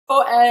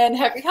And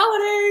happy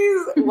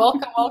holidays.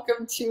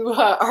 Welcome to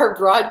our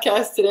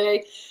broadcast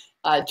today.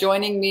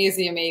 Joining me is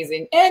the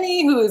amazing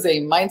Annie, who is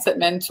a mindset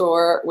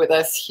mentor with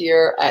us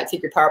here at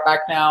Take Your Power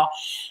Back Now.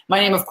 My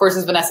name, of course,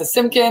 is Vanessa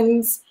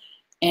Simpkins.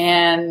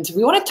 And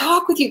we want to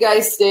talk with you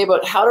guys today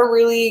about how to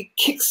really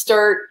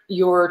kickstart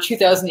your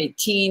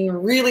 2018,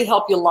 really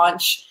help you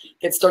launch,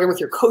 get started with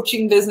your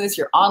coaching business,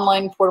 your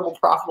online portable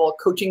profitable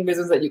coaching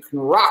business that you can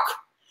rock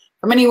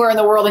from anywhere in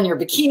the world in your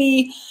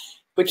bikini,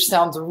 which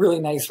sounds really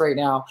nice right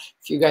now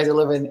if you guys are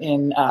living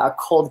in a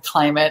cold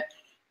climate.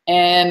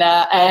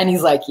 And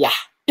he's like, yeah.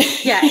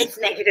 Yeah, it's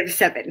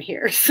 -7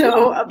 here.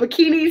 So a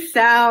bikini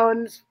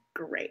sounds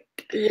great.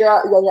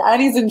 Yeah.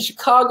 And he's in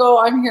Chicago.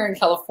 I'm here in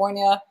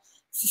California.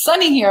 It's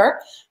sunny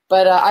here,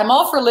 but I'm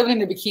all for living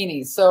in a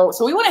bikini. So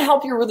we want to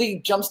help you really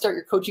jumpstart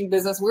your coaching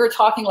business. We were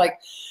talking like,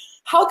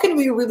 how can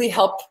we really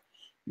help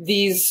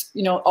these,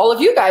 all of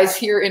you guys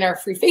here in our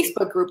free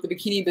Facebook group, the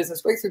Bikini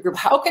Business Breakthrough Group?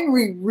 How can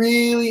we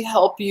really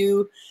help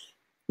you,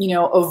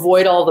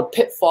 avoid all the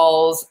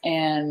pitfalls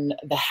and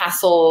the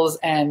hassles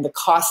and the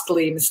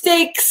costly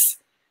mistakes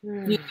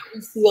we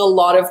see a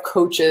lot of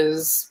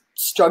coaches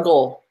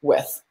struggle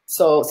with?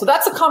 So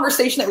that's a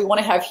conversation that we want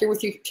to have here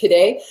with you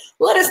today.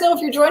 Let us know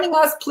if you're joining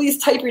us. Please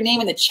type your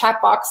name in the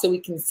chat box so we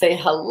can say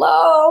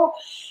hello.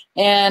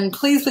 And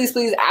please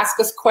ask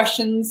us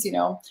questions.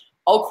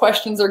 All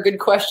questions are good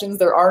questions.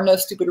 There are no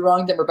stupid,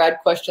 wrong, dumb, or bad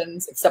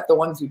questions, except the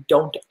ones you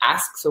don't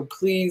ask. So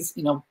please,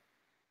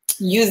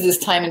 use this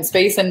time and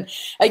space. And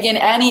again,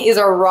 Annie is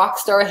our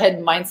rockstar head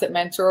mindset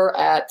mentor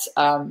at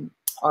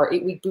our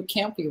 8-week boot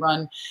camp. We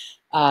run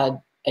a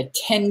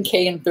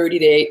 10K and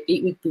 30-day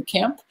 8-week boot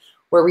camp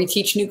where we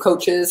teach new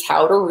coaches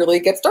how to really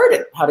get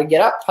started, how to get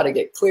up, how to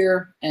get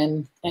clear,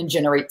 and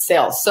generate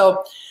sales.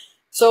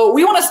 So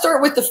we want to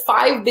start with the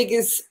 5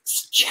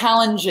 biggest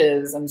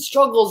challenges and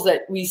struggles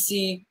that we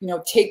see,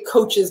 take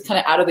coaches kind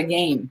of out of the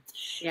game.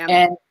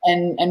 Yeah.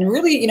 And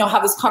really,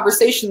 have this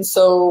conversation.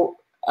 So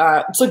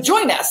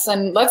join us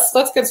and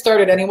let's get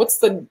started. Annie, what's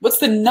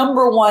the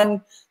number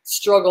one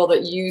struggle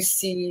that you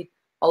see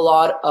a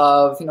lot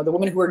of, the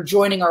women who are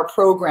joining our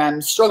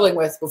program struggling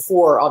with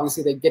before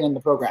obviously they get in the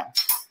program?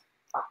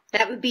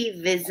 That would be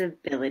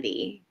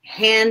visibility.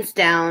 Hands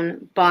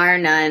down, bar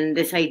none.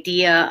 This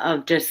idea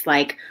of just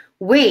like,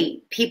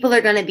 wait, people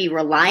are going to be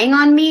relying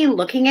on me,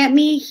 looking at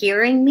me,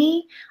 hearing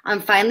me. I'm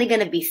finally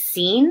going to be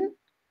seen.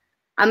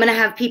 I'm going to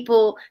have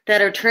people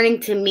that are turning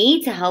to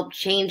me to help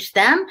change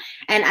them.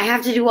 And I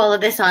have to do all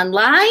of this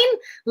online,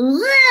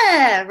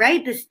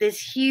 right? This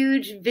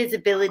huge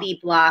visibility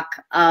block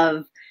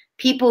of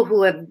people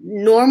who have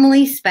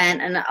normally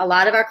spent, and a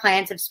lot of our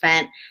clients have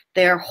spent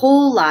their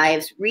whole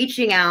lives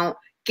reaching out,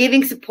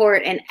 giving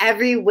support in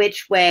every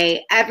which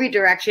way, every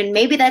direction.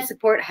 Maybe that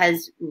support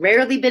has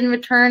rarely been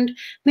returned.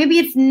 Maybe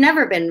it's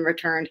never been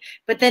returned.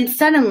 But then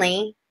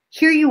suddenly,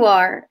 here you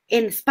are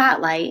in the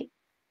spotlight,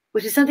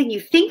 which is something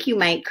you think you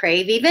might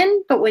crave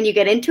even, but when you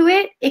get into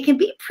it, it can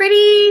be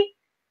pretty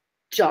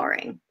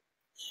jarring.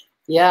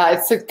 Yeah,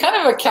 it's kind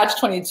of a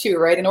catch-22,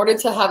 right? In order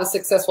to have a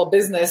successful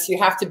business, you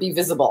have to be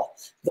visible,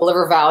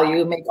 deliver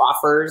value, make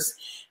offers.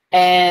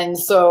 And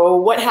so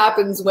what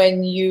happens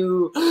when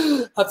you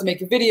have to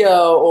make a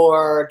video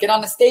or get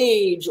on a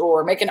stage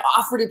or make an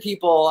offer to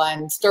people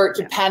and start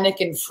to panic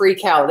and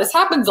freak out? This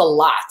happens a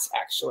lot,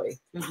 actually.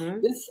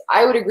 This,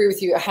 I would agree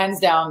with you,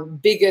 hands down,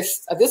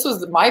 this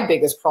was my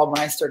biggest problem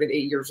when I started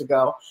 8 years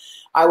ago.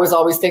 I was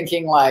always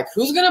thinking like,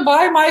 who's going to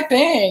buy my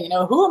thing?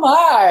 Who am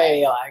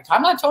I? Like,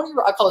 I'm not Tony,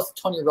 I call it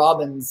Tony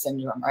Robbins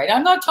syndrome, right?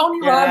 I'm not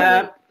Tony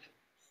Robbins.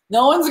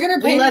 No one's going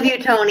to pay me. We love you,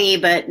 Tony,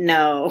 but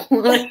no.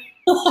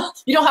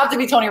 You don't have to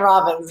be Tony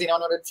Robbins, in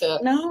order to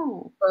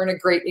earn a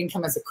great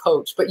income as a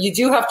coach, but you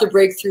do have to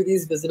break through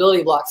these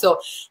visibility blocks. So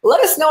let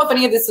us know if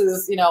any of this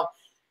is,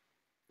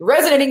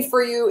 resonating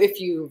for you, if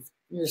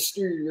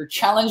you're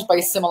challenged by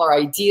similar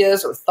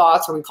ideas or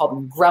thoughts, or we call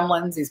them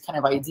gremlins, these kind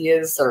of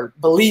ideas or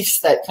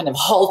beliefs that kind of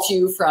halt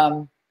you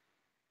from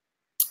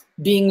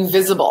being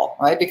visible,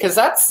 right? Because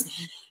that's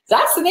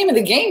the name of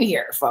the game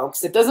here,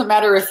 folks. It doesn't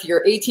matter if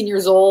you're 18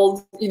 years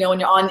old, and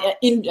you're on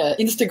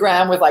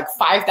Instagram with like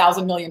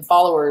 5,000 million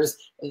followers.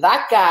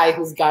 That guy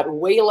who's got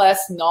way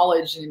less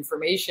knowledge and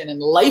information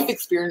and life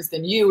experience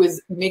than you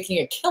is making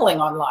a killing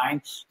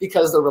online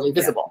because they're really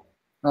visible,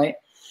 right?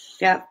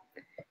 Yeah.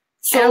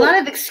 So, and a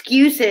lot of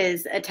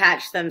excuses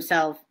attach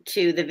themselves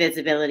to the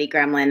visibility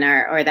gremlin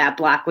or that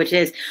block, which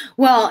is,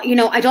 well,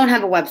 I don't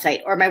have a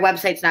website, or my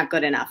website's not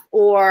good enough,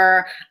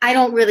 or I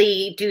don't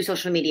really do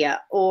social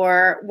media,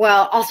 or,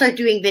 well, I'll start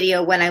doing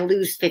video when I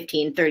lose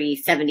 15, 30,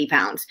 70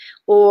 pounds,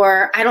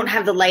 or I don't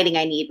have the lighting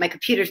I need. My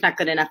computer's not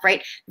good enough,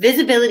 right?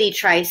 Visibility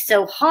tries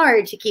so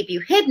hard to keep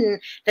you hidden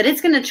that it's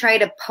going to try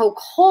to poke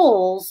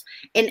holes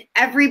in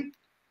every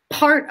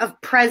part of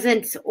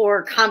presence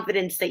or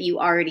confidence that you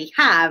already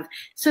have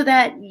so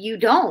that you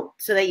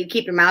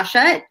keep your mouth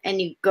shut and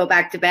you go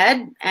back to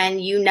bed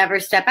and you never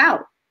step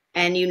out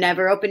and you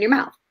never open your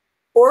mouth.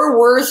 Or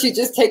worse, you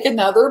just take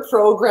another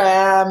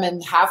program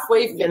and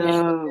halfway finish it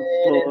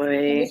and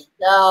finish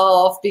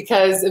yourself,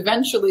 because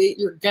eventually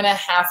you're going to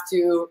have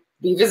to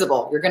be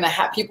visible. You're going to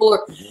have people,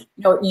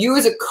 you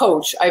as a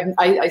coach,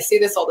 I say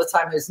this all the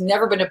time, there's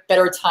never been a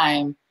better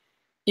time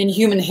in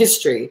human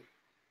history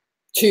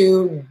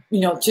to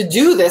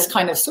do this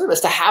kind of service,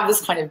 to have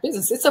this kind of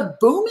business. It's a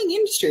booming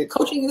industry. The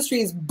coaching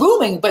industry is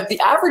booming, but the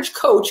average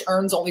coach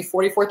earns only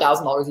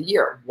 $44,000 a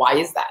year. Why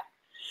is that?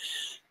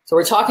 So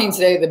we're talking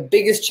today, the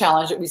biggest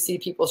challenge that we see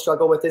people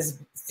struggle with is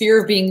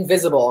fear of being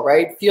visible,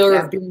 right? Fear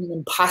of being an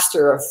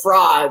imposter, a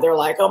fraud. They're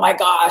like, oh my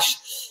gosh.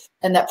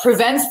 And that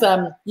prevents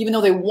them, even though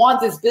they want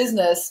this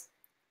business,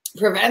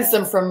 prevents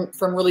them from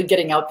really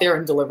getting out there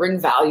and delivering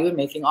value and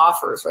making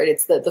offers, right?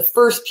 It's the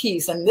first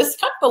piece. And this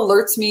kind of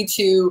alerts me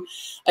to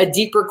a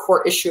deeper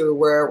core issue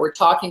where we're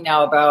talking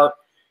now about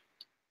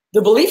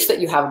the beliefs that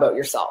you have about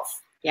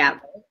yourself. Yeah.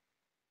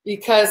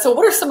 Because, so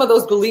what are some of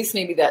those beliefs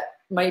maybe that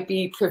might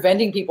be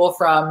preventing people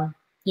from,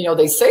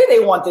 they say they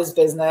want this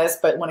business,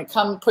 but when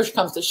push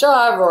comes to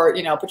shove, or,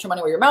 put your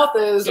money where your mouth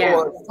is,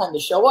 or it's time to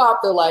show up,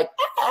 they're like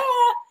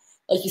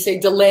you say,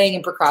 delaying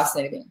and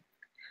procrastinating.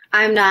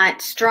 I'm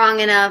not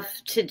strong enough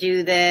to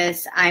do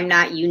this. I'm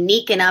not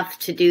unique enough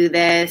to do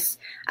this.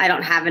 I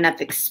don't have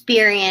enough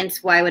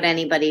experience. Why would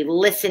anybody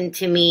listen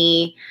to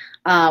me?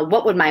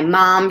 What would my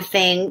mom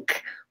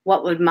think?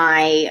 What would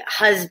my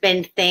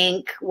husband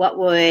think? What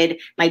would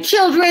my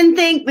children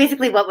think?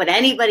 Basically, what would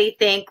anybody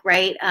think,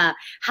 right?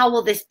 How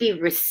will this be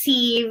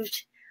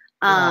received?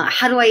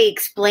 How do I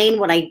explain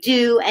what I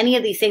do? Any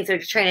of these things are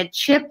just trying to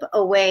chip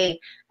away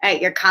at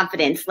your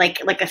confidence,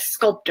 like a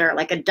sculptor,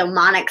 like a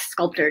demonic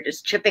sculptor,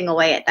 just chipping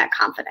away at that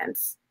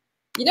confidence.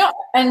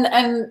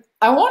 And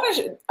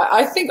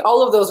I think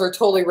all of those are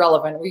totally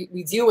relevant.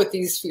 We deal with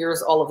these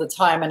fears all of the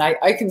time. And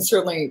I can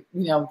certainly,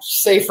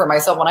 say for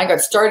myself, when I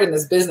got started in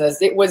this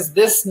business, it was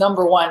this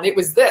number one. It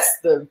was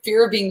the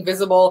fear of being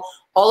visible,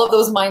 all of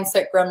those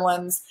mindset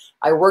gremlins.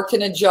 I worked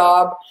in a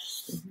job.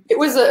 It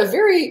was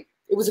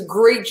a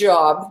great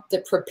job to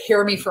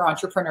prepare me for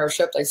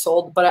entrepreneurship. I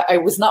sold, but I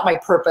was not my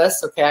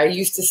purpose. Okay. I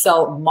used to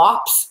sell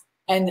mops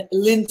and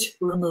lint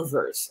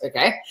removers.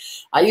 Okay.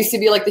 I used to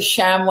be like the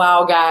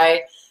ShamWow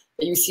guy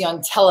that you see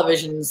on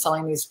television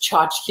selling these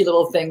tchotchke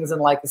little things in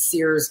like a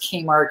Sears,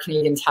 Kmart,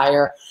 Canadian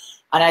Tire.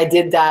 And I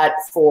did that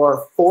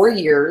for 4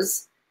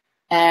 years.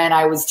 And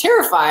I was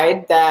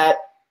terrified that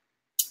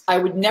I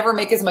would never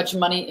make as much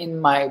money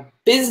in my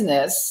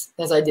business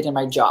as I did in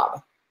my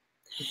job.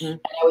 And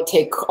I would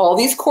take all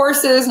these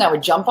courses and I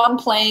would jump on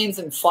planes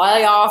and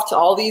fly off to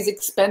all these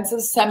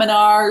expensive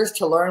seminars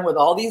to learn with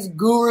all these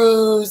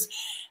gurus.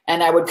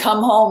 And I would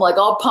come home like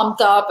all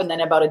pumped up. And then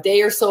about a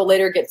day or so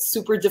later, get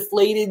super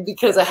deflated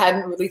because I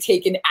hadn't really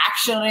taken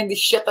action on any of the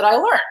shit that I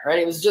learned, right?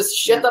 It was just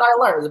shit that I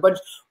learned. It was a bunch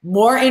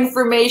more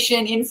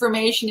information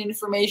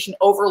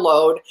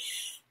overload.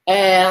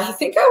 And I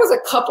think I was a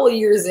couple of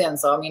years in.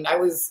 So, I mean,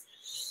 this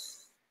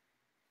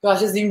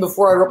is even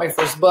before I wrote my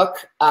first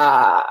book.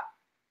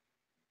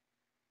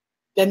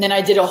 And then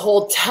I did a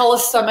whole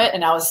telesummit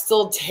and I was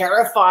still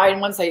terrified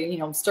once I,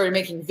 started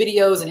making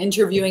videos and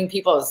interviewing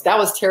people. That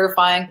was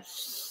terrifying.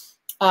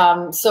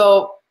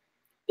 So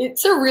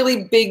it's a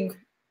really big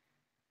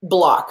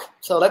block.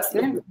 So that's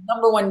the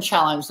number one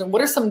challenge. And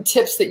what are some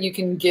tips that you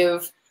can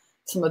give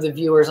some of the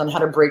viewers on how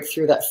to break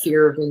through that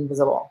fear of being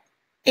visible?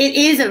 It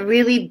is a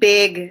really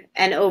big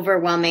and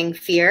overwhelming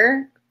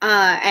fear.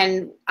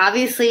 And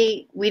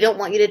obviously we don't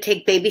want you to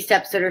take baby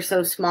steps that are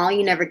so small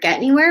you never get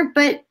anywhere,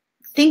 but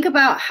think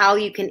about how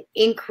you can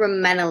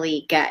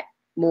incrementally get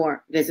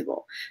more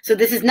visible. So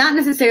this is not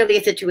necessarily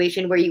a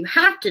situation where you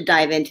have to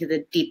dive into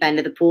the deep end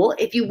of the pool.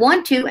 If you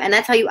want to, and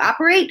that's how you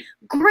operate,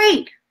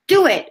 great,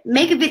 do it.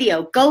 Make a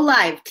video, go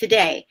live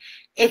today.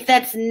 If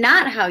that's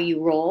not how you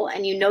roll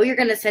and you're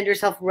going to send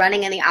yourself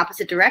running in the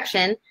opposite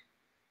direction,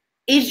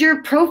 is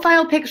your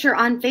profile picture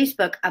on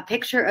Facebook a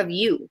picture of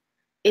you?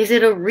 Is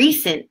it a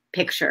recent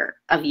picture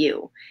of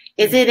you?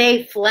 Is it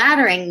a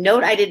flattering,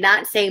 note I did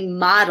not say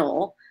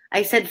model,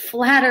 I said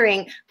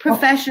flattering,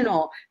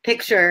 professional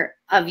picture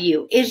of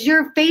you? Is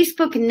your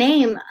Facebook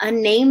name a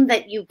name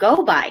that you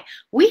go by?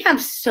 We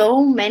have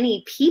so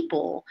many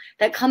people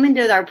that come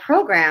into our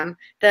program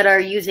that are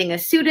using a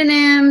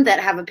pseudonym,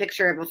 that have a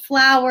picture of a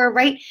flower,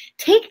 right?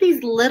 Take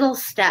these little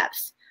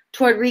steps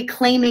toward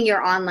reclaiming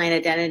your online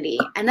identity,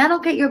 and that'll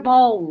get your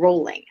ball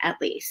rolling at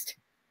least.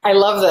 I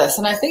love this.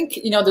 And I think,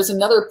 there's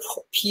another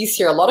piece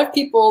here. A lot of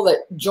people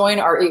that join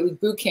our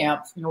 8-week boot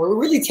camp, we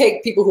really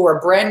take people who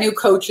are brand new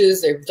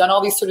coaches. They've done all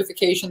these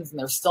certifications and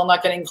they're still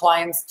not getting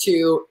clients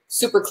to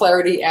super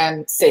clarity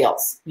and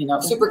sales,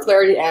 super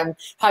clarity and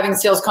having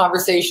sales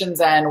conversations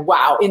and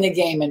wow, in the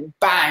game and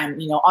bam,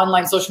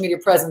 online social media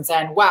presence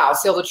and wow,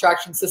 sales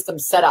attraction system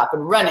set up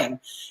and running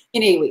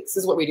in 8 weeks.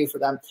 This is what we do for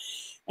them.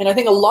 And I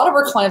think a lot of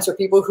our clients are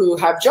people who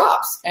have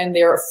jobs and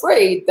they're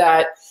afraid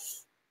that,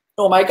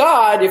 oh my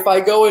God, if I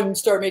go and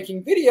start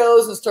making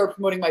videos and start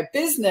promoting my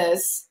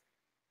business,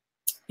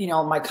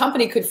 my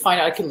company could find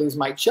out I could lose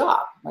my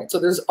job, right? So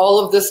there's all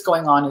of this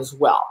going on as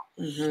well.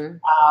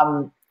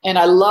 And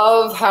I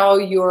love how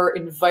you're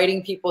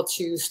inviting people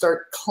to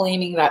start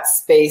claiming that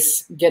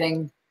space,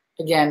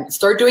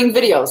 start doing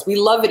videos. We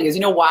love videos.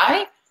 You know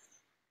why?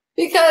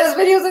 Because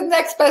video is the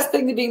next best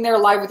thing to being there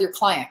live with your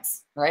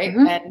clients, right?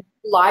 Mm-hmm. And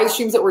live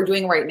streams that we're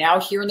doing right now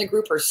here in the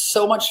group are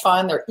so much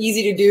fun. They're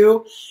easy to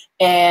do.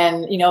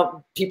 And, you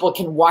know, people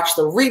can watch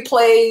the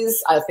replays.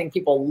 I think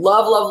people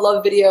love, love,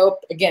 love video.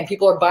 Again,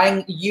 people are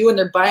buying you, and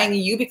they're buying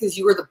you because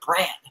you are the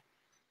brand,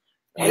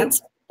 right? Yep.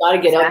 So you got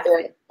to get out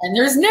there. And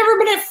there's never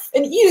been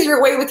an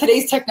easier way with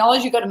today's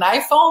technology. You got an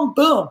iPhone,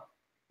 boom,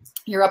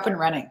 you're up and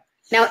running.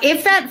 Now,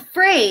 if that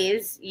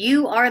phrase,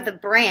 you are the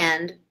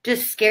brand,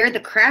 just scared the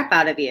crap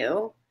out of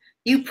you,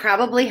 you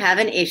probably have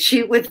an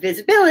issue with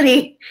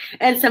visibility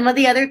and some of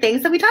the other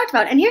things that we talked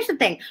about. And here's the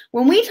thing.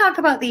 When we talk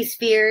about these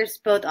fears,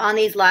 both on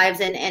these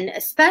lives and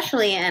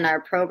especially in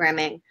our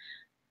programming,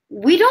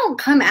 we don't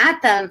come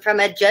at them from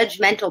a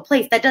judgmental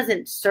place. That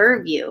doesn't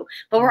serve you.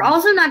 But we're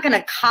also not going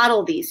to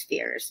coddle these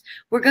fears.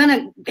 We're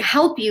going to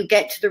help you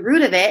get to the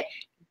root of it,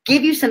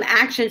 give you some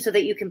action so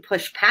that you can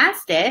push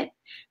past it.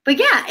 But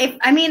yeah,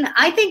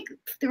 I think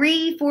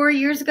 3-4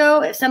 years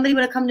ago, if somebody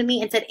would have come to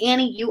me and said,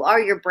 Annie, you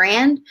are your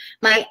brand,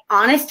 my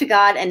honest to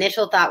God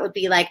initial thought would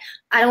be like,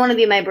 I don't want to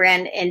be my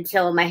brand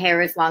until my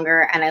hair is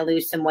longer and I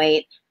lose some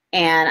weight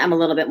and I'm a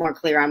little bit more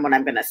clear on what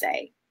I'm going to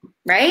say,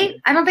 right?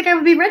 I don't think I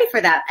would be ready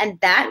for that. And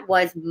that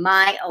was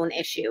my own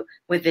issue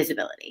with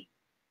visibility.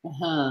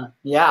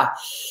 Yeah.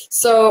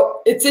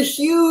 So it's a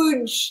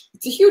huge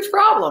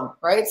problem,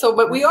 right? So,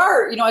 but we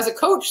are, you know, as a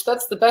coach,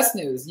 that's the best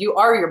news. You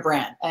are your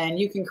brand, and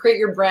you can create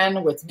your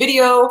brand with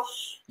video.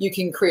 You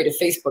can create a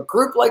Facebook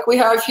group like we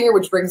have here,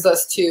 which brings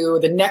us to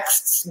the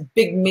next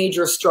big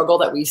major struggle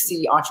that we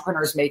see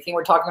entrepreneurs making.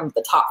 We're talking about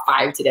the top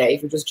 5 today.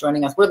 If you're just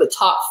joining us, we're the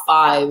top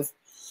 5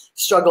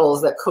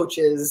 struggles that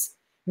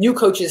new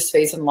coaches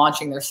face in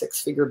launching their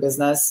 6-figure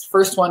business.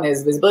 First one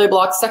is visibility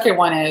block. Second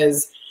one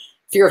is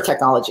fear of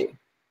technology.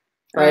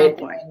 Right?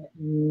 Oh,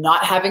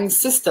 not having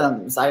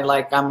systems. I'm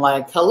like,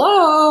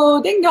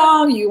 hello, ding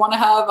dong. You want to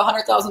have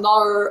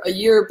 $100,000 a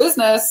year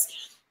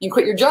business and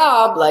quit your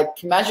job?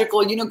 Like,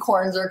 magical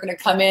unicorns aren't going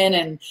to come in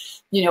and,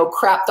 you know,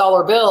 crap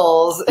dollar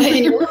bills.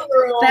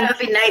 That would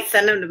be nice.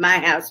 Send them to my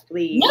house,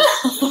 please.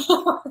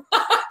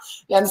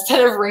 Yeah,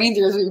 instead of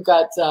reindeers, we've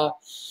got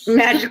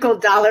magical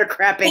dollar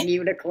crapping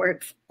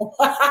unicorns.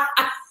 But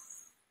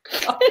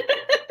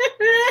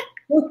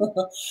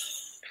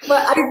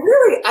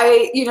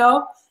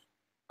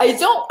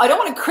I don't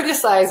want to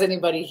criticize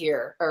anybody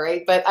here, all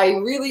right? But I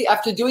really,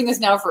 after doing this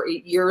now for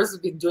 8 years,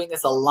 we've been doing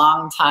this a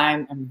long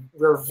time, and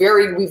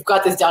we've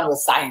got this down to a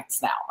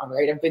science now, all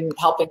right? I've been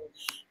helping,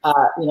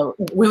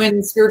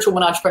 women, spiritual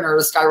women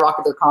entrepreneurs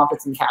skyrocket their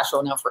confidence and cash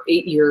flow now for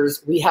 8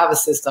 years. We have a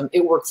system.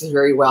 It works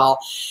very well.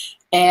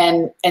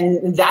 And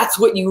that's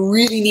what you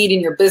really need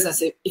in your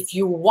business. If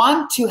you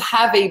want to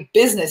have a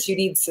business, you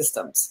need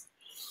systems.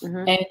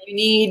 Mm-hmm. And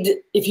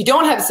if you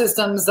don't have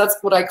systems, that's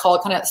what I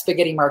call kind of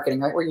spaghetti marketing,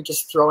 right? Where you're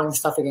just throwing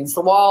stuff against the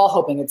wall,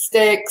 hoping it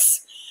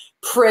sticks,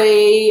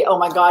 pray, oh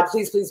my God,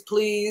 please, please,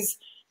 please.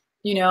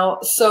 You know,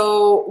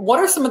 so what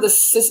are some of the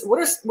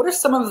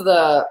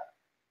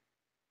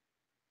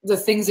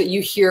things that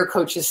you hear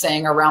coaches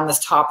saying around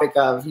this topic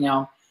of, you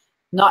know,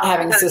 not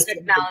having systems?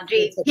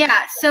 Technology.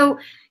 Yeah. So,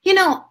 you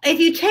know, if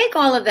you take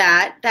all of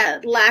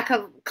that lack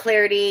of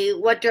clarity,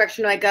 what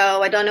direction do I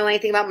go? I don't know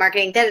anything about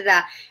marketing,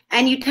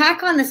 and you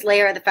tack on this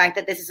layer of the fact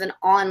that this is an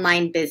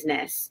online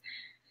business,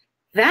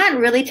 that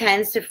really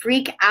tends to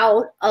freak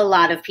out a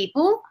lot of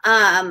people.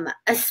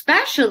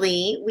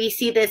 Especially we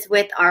see this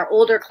with our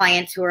older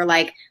clients who are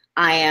like,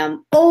 I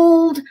am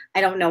old.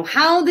 I don't know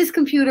how this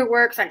computer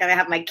works. I got to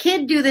have my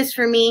kid do this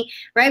for me,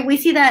 right? We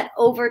see that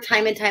over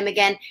time and time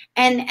again.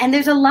 And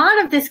there's a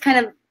lot of this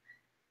kind of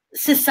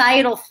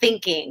societal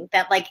thinking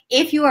that, like,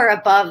 if you are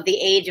above the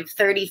age of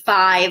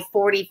 35,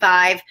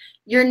 45,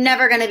 you're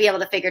never going to be able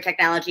to figure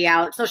technology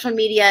out. Social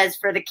media is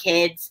for the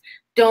kids.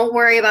 Don't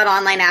worry about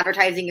online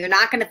advertising. You're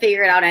not going to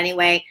figure it out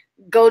anyway.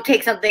 Go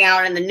take something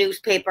out in the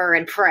newspaper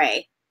and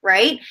pray,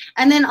 right?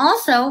 And then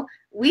also,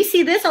 we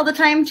see this all the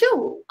time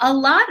too. A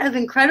lot of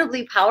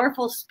incredibly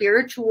powerful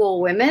spiritual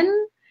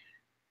women,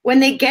 when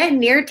they get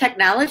near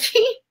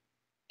technology,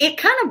 it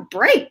kind of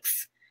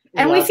breaks.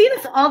 And we see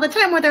this all the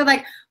time where they're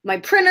like, my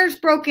printer's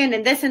broken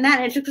and this and that.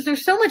 And it's just because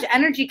there's so much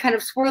energy kind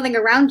of swirling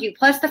around you,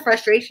 plus the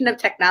frustration of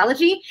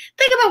technology.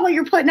 Think about what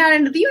you're putting out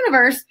into the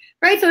universe,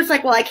 right? So it's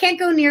like, well, I can't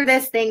go near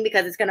this thing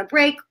because it's going to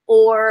break,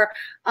 or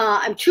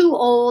I'm too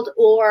old,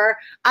 or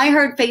I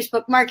heard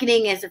Facebook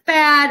marketing is a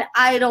fad.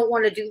 I don't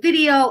want to do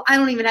video. I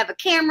don't even have a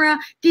camera.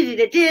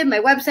 My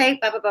website,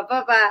 blah, blah, blah,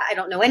 blah, blah. I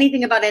don't know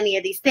anything about any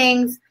of these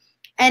things.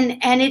 And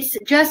it's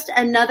just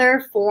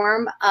another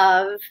form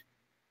of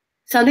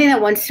something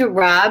that wants to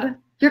rob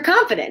your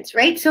confidence,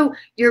 right? So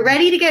you're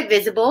ready to get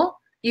visible.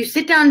 You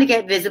sit down to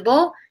get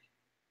visible.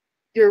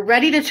 You're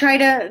ready to try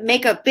to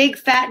make a big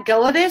fat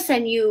go of this,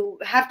 and you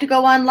have to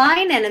go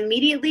online, and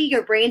immediately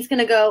your brain's going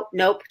to go,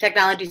 nope,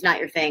 technology's not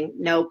your thing.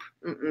 Nope.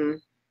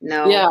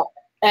 No. Yeah.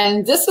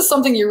 And this is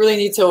something you really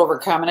need to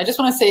overcome. And I just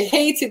want to say,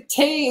 hey to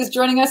Tay is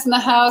joining us in the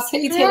house.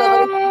 Hey,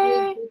 Taylor.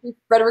 Hey.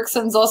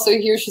 Frederickson's also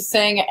here. She's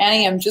saying,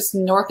 Annie, I'm just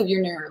north of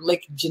you near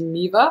Lake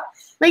Geneva.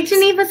 Lake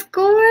Geneva's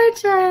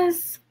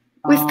gorgeous.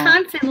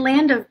 Wisconsin,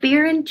 land of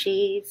beer and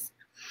cheese.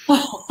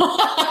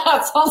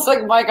 That sounds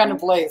like my kind of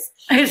place.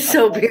 It's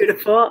so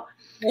beautiful.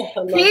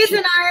 Kay's you.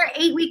 in our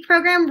 8-week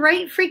program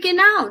right freaking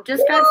now.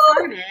 Just got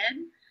started.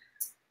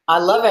 I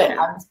love it.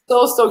 I'm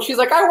so stoked. She's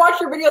like, I watched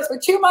your videos for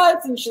 2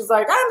 months, and she's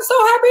like, I'm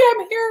so happy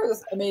I'm here.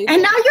 It's amazing.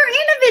 And now you're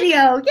in a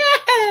video.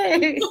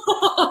 Yay!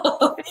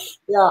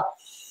 Yeah.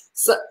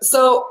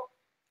 So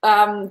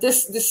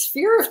this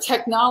fear of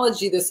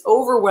technology, this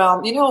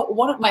overwhelm, you know,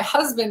 one of my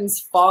husband's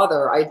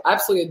father, I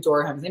absolutely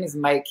adore him. His name is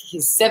Mike.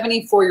 He's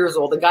 74 years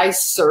old. The guy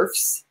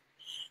surfs,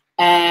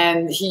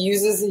 and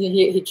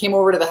he came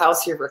over to the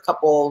house here for a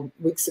couple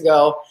weeks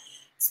ago,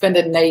 spent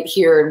a night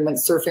here and went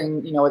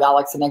surfing, you know, with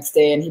Alex the next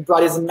day. And he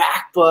brought his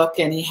MacBook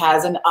and he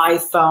has an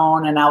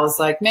iPhone. And I was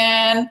like,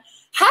 man,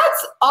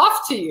 hats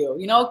off to you,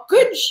 you know,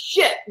 good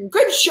shit,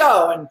 good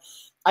show. And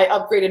I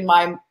upgraded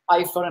my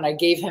iPhone and I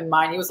gave him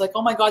mine. He was like,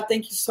 oh my God,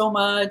 thank you so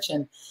much.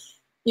 And,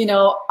 you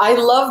know, I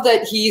love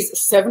that he's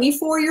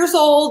 74 years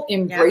old,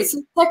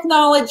 embracing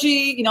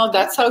technology. You know,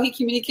 that's how he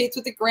communicates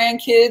with the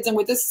grandkids and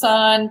with his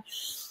son.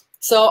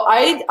 So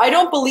I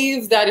don't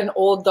believe that an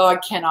old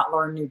dog cannot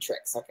learn new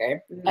tricks,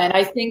 okay? Mm-hmm. And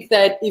I think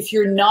that if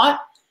you're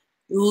not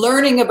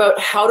learning about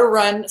how to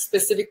run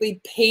specifically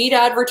paid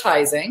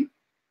advertising,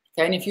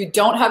 okay, and if you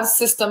don't have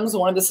systems,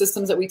 one of the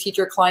systems that we teach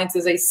our clients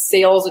is a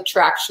sales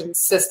attraction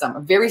system,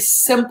 a very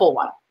simple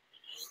one,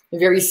 a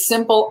very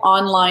simple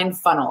online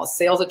funnel, a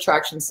sales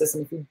attraction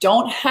system. If you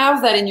don't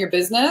have that in your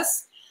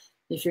business,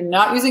 if you're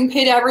not using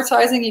paid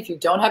advertising, if you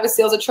don't have a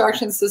sales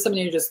attraction system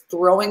and you're just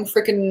throwing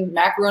freaking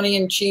macaroni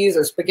and cheese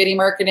or spaghetti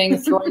marketing,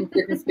 throwing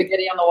freaking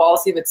spaghetti on the wall,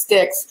 see if it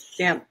sticks.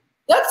 Yeah.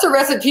 That's a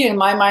recipe in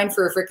my mind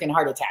for a freaking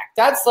heart attack.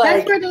 That's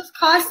where those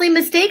costly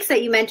mistakes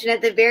that you mentioned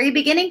at the very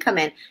beginning come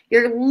in.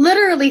 You're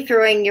literally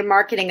throwing your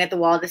marketing at the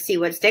wall to see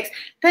what sticks.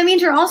 That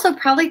means you're also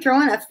probably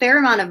throwing a fair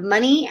amount of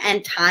money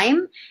and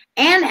time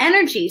and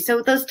energy.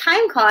 So those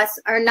time costs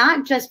are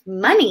not just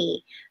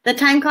money. The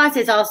time cost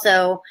is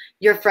also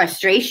your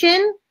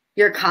frustration,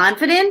 your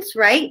confidence,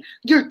 right?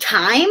 Your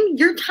time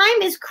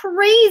is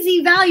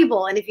crazy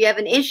valuable. And if you have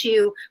an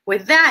issue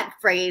with that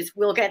phrase,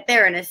 we'll get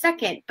there in a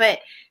second. But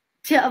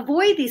to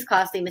avoid these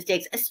costly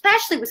mistakes,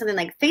 especially with something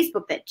like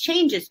Facebook that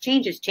changes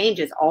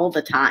all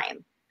the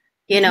time,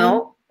 you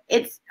know,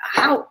 it's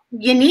how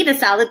you need a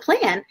solid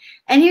plan.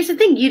 And here's the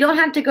thing, you don't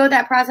have to go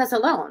that process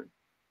alone,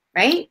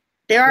 right?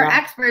 There are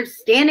experts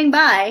standing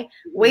by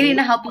waiting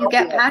to help you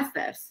get past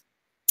this.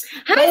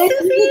 Hi,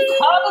 Susie.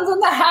 Collins in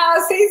the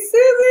house. Hey,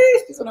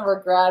 Susie. She's one of our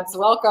grads.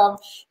 Welcome.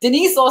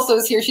 Denise also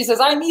is here. She says,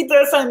 I need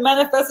this. I'm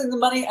manifesting the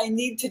money. I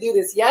need to do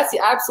this. Yes,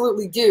 you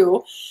absolutely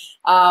do.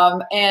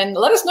 And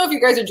let us know if you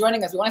guys are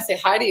joining us. We want to say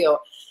hi to you.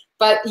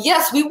 But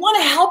yes, we want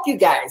to help you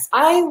guys.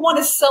 I want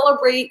to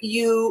celebrate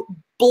you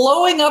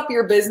blowing up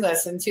your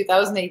business in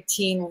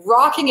 2018,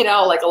 rocking it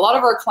out. Like a lot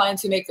of our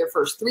clients who make their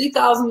first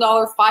 $3,000,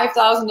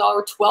 $5,000,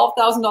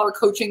 $12,000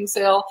 coaching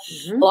sale.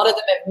 A lot of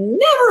them have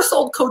never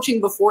sold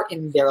coaching before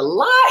in their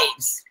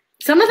lives.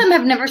 Some of them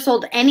have never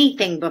sold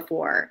anything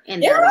before in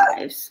their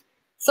lives.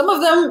 Some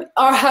of them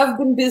have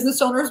been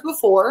business owners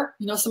before.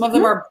 You know, some of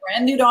them are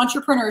brand new to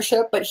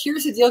entrepreneurship. But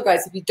here's the deal,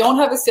 guys. If you don't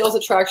have a sales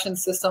attraction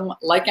system,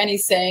 like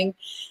Annie's saying,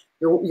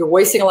 you're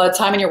wasting a lot of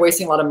time and you're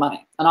wasting a lot of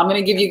money. And I'm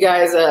going to give you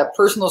guys a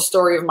personal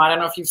story of mine. I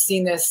don't know if you've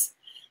seen this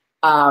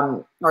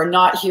or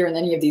not here in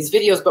any of these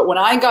videos, but when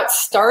I got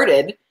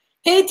started,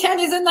 hey,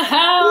 Tanya's in the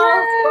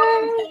house.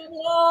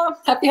 Welcome,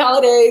 happy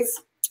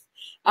holidays.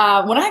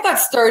 When I got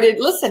started,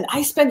 listen,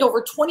 I spent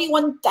over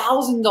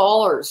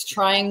 $21,000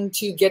 trying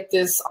to get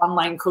this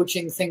online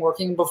coaching thing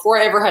working before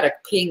I ever had a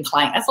paying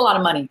client. That's a lot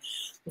of money.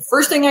 The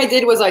first thing I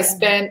did was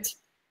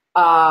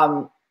I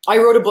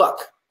wrote a book.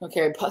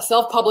 Okay,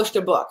 self-published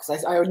a book.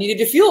 I needed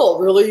to feel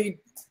really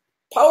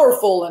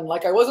powerful and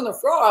like I wasn't a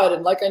fraud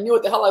and like I knew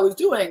what the hell I was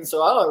doing.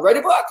 So I write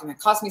a book and it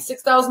cost me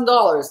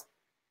 $6,000,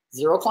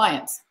 0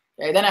 clients.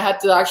 Okay, then I had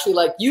to actually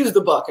like use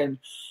the book and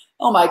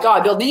oh my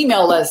God, build an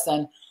email list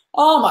and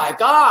oh my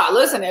God,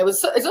 listen,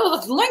 it's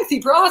a lengthy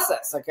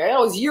process. Okay, I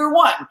was year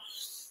 1.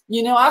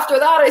 You know, after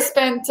that, I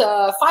spent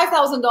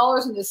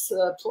 $5,000 in this,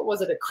 what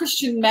was it, a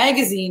Christian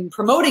magazine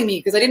promoting me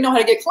because I didn't know how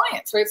to get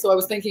clients, right? So I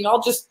was thinking I'll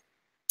just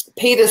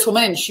pay this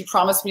woman and she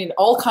promised me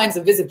all kinds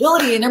of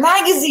visibility in her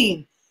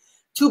magazine.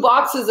 2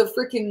 boxes of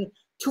freaking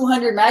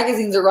 200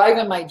 magazines arrived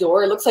on my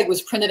door. It looks like it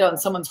was printed on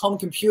someone's home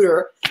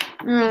computer.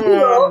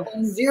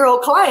 0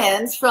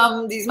 clients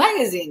from these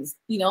magazines,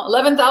 you know,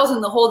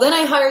 11,000 the whole. Then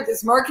I hired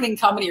this marketing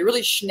company,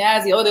 really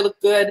schnazzy. Oh, they look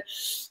good.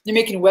 They're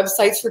making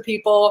websites for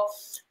people.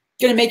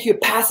 Going to make you a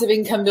passive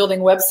income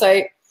building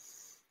website,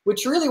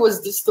 which really was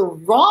just the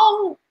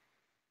wrong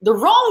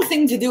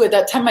thing to do at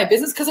that time in my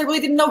business because I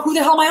really didn't know who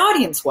the hell my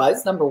audience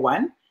was, number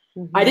one.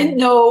 I didn't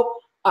know,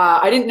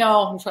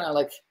 I'm trying to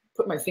like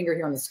put my finger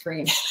here on the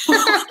screen.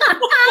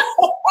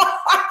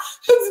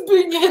 It's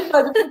being hit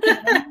by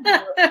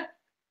the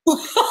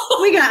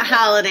We got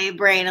holiday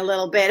brain a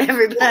little bit,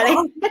 everybody.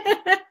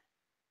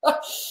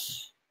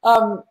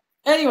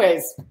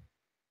 Anyways,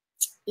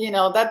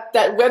 that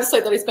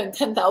website that I spent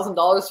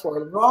 $10,000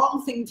 for,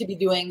 wrong thing to be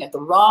doing at the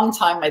wrong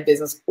time in my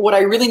business. What I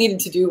really needed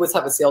to do was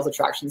have a sales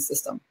attraction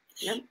system.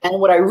 Yep. And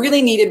what I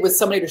really needed was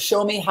somebody to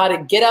show me how to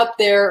get out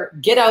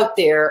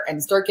there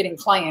and start getting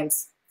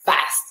clients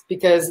fast.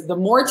 Because the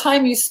more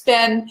time you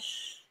spend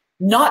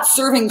not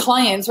serving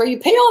clients, right? You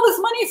pay all this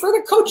money for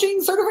the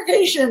coaching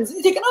certifications.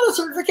 You take another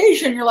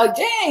certification. You're like,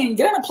 dang, you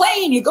get on a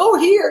plane, you go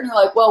here. And you're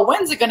like, well,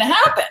 when's it going to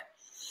happen?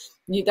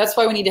 That's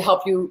why we need to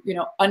help you,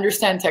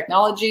 understand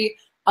technology,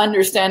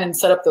 understand and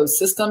set up those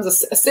systems.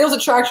 A sales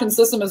attraction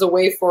system is a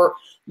way for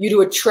you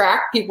to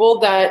attract people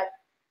that,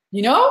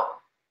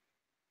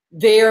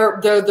 they're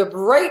the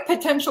right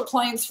potential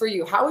clients for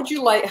you. How would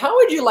you like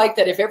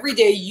that if every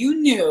day you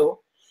knew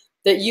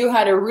that you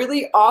had a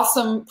really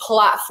awesome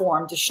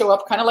platform to show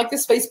up, kind of like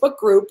this Facebook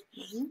group,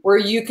 where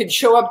you could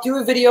show up, do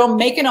a video,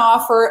 make an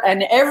offer,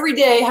 and every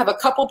day have a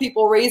couple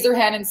people raise their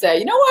hand and say,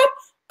 you know what,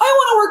 I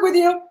want to work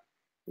with you.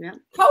 Yeah.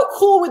 How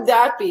cool would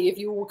that be if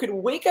you could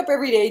wake up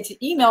every day to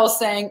emails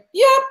saying,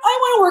 yep, I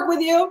want to work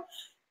with you.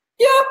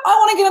 Yep, I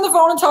want to get on the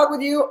phone and talk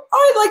with you.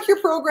 I like your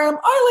program.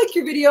 I like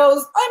your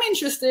videos. I'm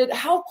interested.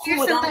 How cool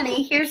would that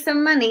be? Here's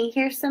some money.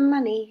 Here's some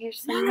money.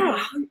 Here's some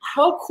money.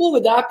 How cool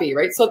would that be,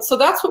 right? So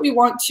that's what we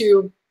want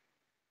to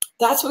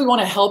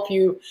help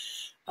you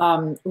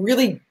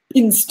really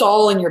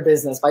install in your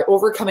business by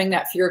overcoming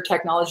that fear of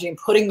technology and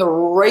putting the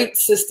right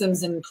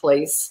systems in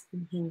place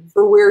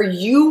for where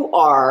you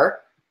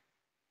are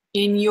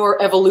in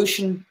your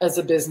evolution as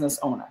a business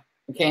owner.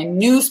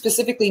 Okay,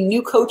 specifically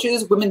new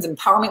coaches, women's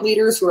empowerment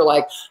leaders who are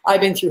like,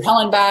 I've been through hell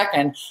and back,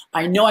 and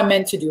I know I'm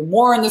meant to do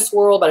more in this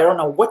world, but I don't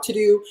know what to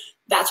do.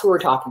 That's who we're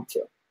talking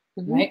to,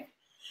 right?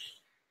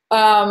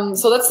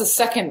 So that's the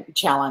second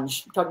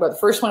challenge. Talk about the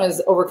first one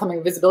is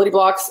overcoming visibility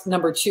blocks.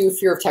 Number 2,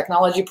 fear of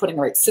technology, putting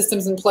the right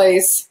systems in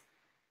place.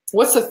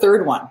 What's the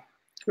third one?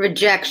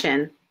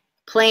 Rejection.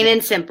 Plain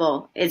and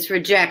simple. It's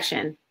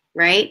rejection,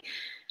 right?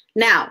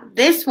 Now,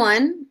 this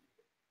one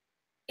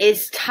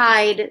is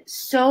tied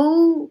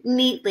so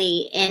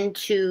neatly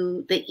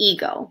into the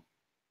ego.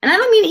 And I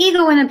don't mean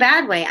ego in a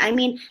bad way. I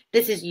mean,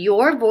 this is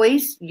your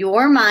voice,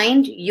 your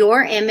mind,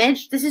 your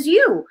image. This is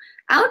you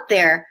out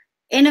there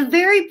in a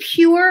very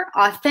pure,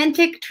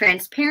 authentic,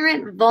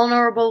 transparent,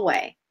 vulnerable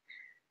way.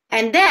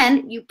 And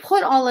then you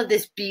put all of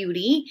this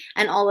beauty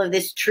and all of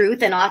this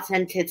truth and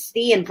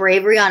authenticity and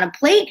bravery on a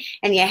plate,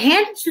 and you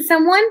hand it to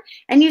someone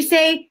and you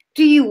say,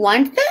 do you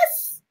want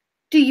this?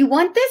 Do you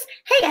want this?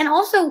 Hey, and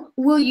also,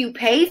 will you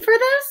pay for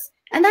this?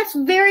 And that's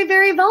very,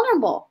 very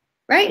vulnerable,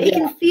 right? Yeah. It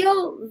can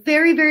feel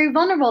very, very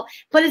vulnerable,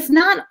 but it's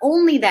not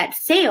only that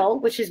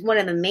sale, which is one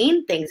of the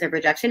main things of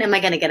rejection. Am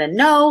I going to get a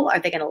no? Are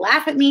they going to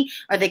laugh at me?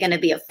 Are they going to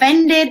be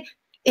offended?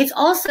 It's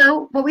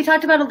also what we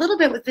talked about a little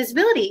bit with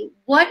visibility.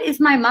 What is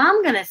my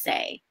mom going to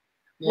say?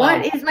 Yeah.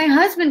 What is my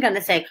husband going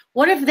to say?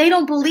 What if they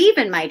don't believe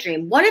in my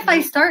dream? What if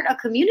I start a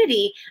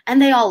community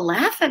and they all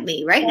laugh at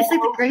me, right? It's like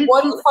the greatest.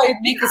 What if I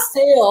make a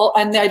sale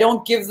and I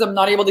don't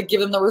not able to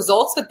give them the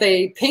results that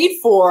they paid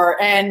for?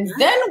 And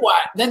then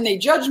what? Then they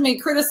judge me,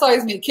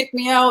 criticize me, kick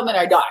me out, and then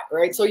I die,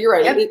 right? So you're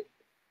right. Yep.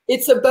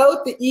 It's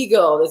about the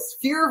ego, this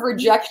fear of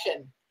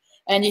rejection.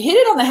 And you hit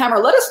it on the hammer.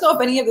 Let us know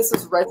if any of this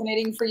is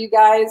resonating for you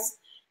guys.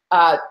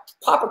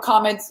 Pop a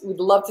comment. We'd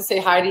love to say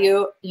hi to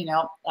you.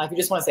 If you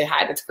just want to say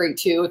hi, that's great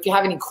too. If you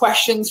have any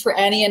questions for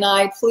Annie and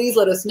I, please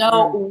let us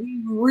know.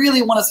 We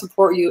really want to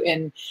support you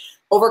in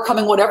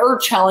overcoming whatever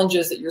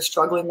challenges that you're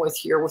struggling with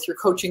here with your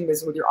coaching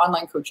business, with your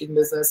online coaching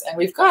business. And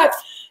we've got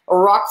a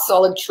rock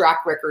solid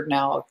track record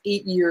now of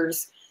 8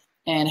 years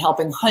and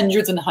helping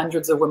hundreds and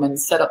hundreds of women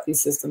set up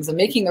these systems and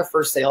making their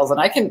first sales. And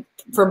I can,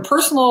 from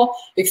personal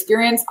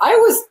experience, I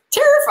was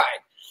terrified.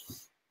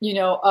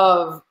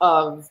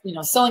 Of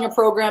selling a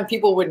program.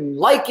 People wouldn't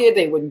like it.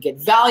 They wouldn't get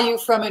value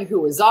from it. Who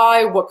was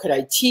I? What could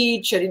I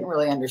teach? I didn't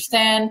really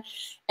understand.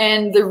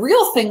 And the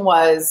real thing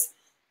was,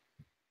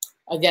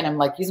 again, I'm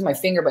like using my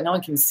finger, but no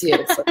one can see it.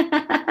 It's like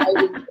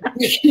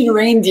a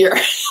reindeer.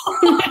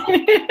 I'm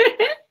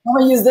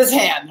going to use this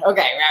hand.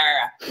 Okay.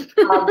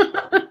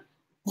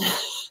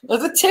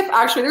 There's a tip.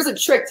 Actually, there's a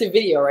trick to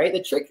video, right?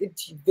 The trick to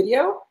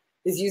video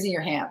is using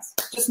your hands.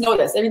 Just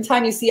notice every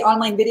time you see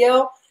online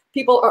video,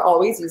 people are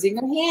always using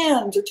their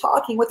hands or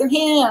talking with their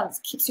hands.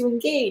 It keeps you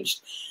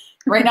engaged.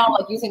 Right now, I'm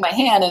like using my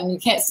hand and you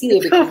can't see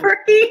it. Over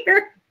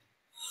here.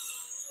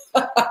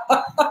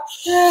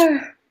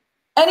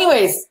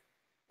 Anyways,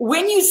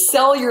 when you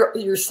sell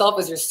yourself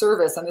as your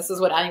service, and this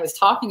is what Annie was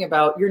talking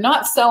about, you're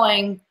not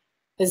selling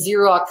a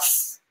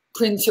Xerox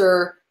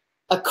printer,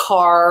 a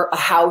car, a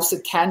house, a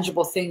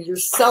tangible thing. You're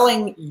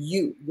selling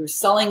you. You're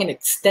selling an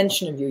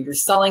extension of you. You're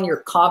selling your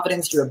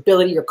confidence, your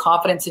ability, your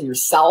confidence in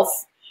yourself.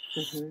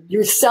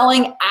 You're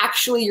selling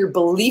actually your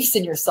beliefs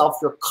in yourself,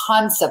 your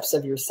concepts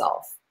of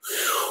yourself.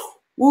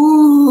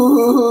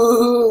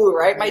 Ooh,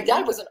 right? My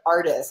dad was an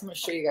artist. I'm going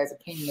to show you guys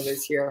a painting of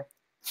his here.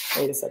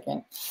 Wait a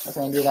second. How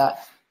can I do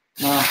that?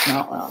 No.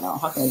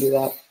 How can I do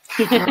that?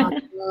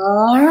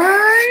 All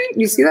right.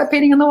 You see that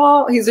painting on the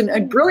wall? He's a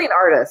brilliant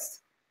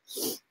artist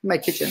in my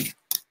kitchen.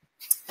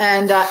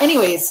 And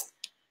anyways,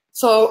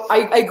 So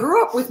I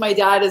grew up with my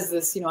dad as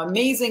this,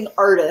 amazing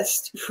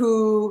artist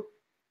who,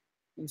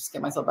 let me just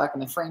get myself back in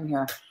the frame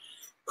here,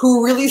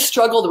 who really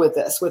struggled with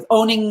this, with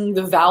owning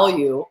the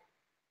value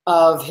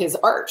of his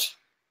art.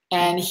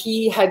 And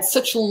he had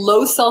such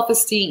low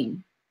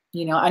self-esteem,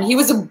 and he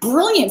was a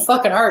brilliant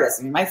fucking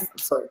artist. I mean,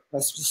 sorry, I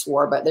just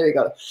swore, but there you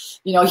go.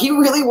 He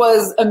really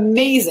was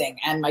amazing.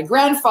 And my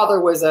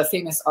grandfather was a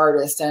famous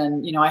artist.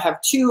 And, I have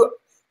two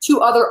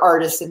other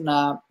artists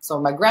so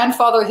my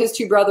grandfather, his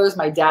two brothers,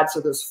 my dad, so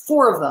there's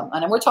four of them.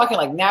 And we're talking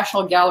like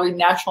National Gallery,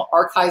 National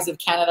Archives of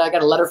Canada. I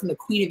got a letter from the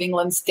Queen of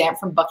England, stamped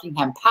from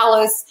Buckingham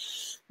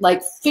Palace,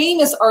 like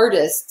famous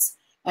artists.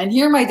 And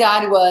here my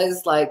dad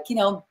was like,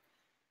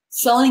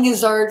 selling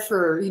his art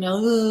for,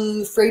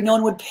 afraid no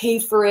one would pay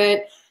for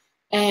it.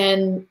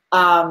 And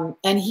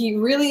he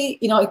really,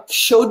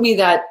 showed me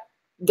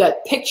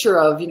that picture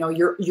of,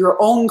 your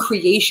own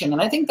creation.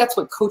 And I think that's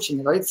what coaching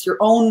is, right? It's your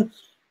own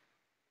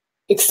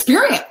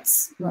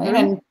experience, right? Mm-hmm.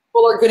 And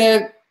people are going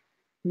to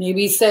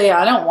maybe say,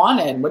 I don't want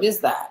it. What is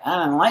that?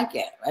 I don't like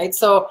it, right?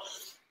 So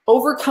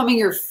overcoming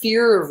your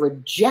fear of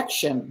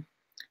rejection.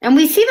 And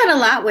we see that a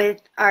lot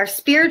with our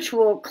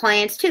spiritual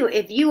clients too.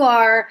 If you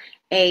are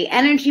a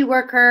energy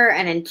worker,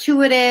 an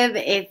intuitive,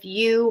 if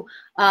you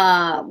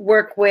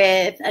work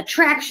with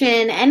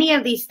attraction, any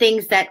of these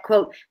things that,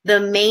 quote, the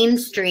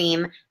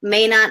mainstream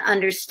may not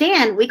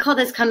understand, we call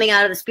this coming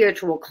out of the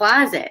spiritual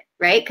closet,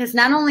 right? Because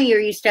not only are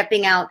you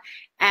stepping out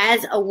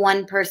as a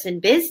one-person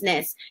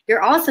business,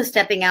 you're also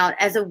stepping out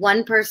as a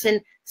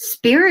one-person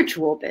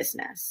spiritual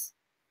business,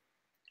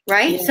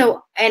 right? Yeah.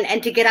 So,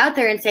 and to get out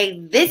there and say,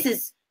 this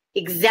is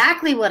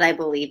exactly what I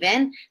believe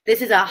in,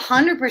 this is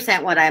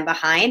 100% what I'm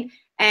behind,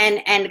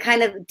 and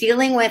kind of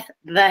dealing with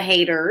the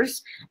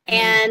haters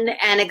and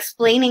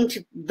explaining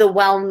to the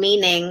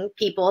well-meaning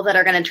people that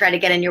are going to try to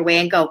get in your way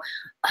and go,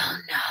 oh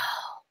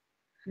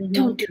no,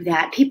 don't do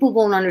that. People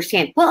won't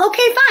understand. Well,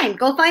 okay, fine.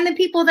 Go find the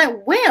people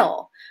that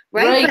will.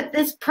 Right? But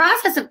this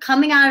process of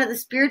coming out of the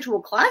spiritual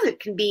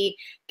closet can be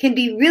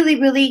really,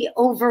 really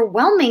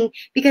overwhelming,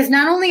 because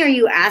not only are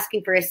you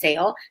asking for a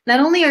sale, not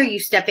only are you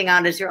stepping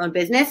out as your own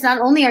business, not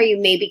only are you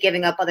maybe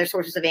giving up other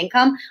sources of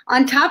income,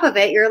 on top of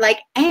it, you're like,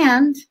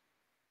 and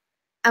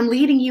I'm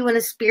leading you in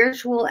a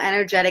spiritual,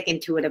 energetic,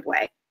 intuitive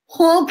way.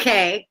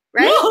 Okay,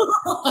 right?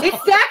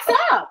 It stacks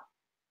up.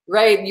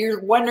 Right.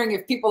 You're wondering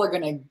if people are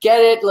going to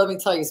get it. Let me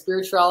tell you,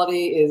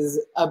 spirituality is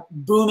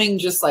booming,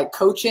 just like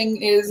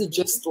coaching is,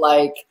 just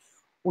like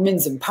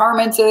women's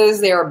empowerment is.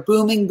 They are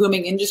booming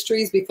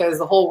industries because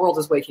the whole world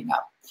is waking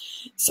up.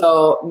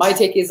 So my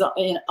take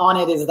on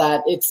it is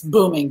that it's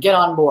booming. Get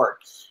on board.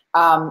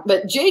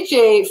 But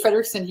JJ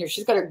Frederickson here,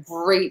 she's got a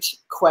great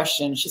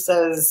question. She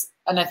says,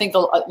 and I think,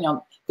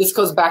 this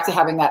goes back to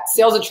having that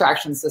sales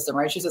attraction system,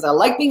 right? She says, I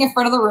like being in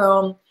front of the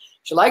room.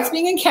 She likes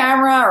being in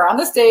camera or on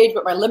the stage,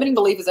 but my limiting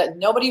belief is that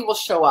nobody will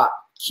show up.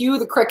 Cue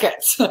the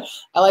crickets.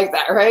 I like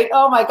that, right?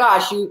 Oh my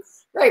gosh,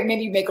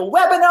 maybe you make a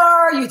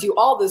webinar, you do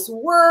all this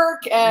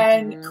work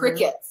and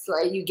crickets,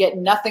 right? You get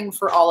nothing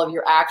for all of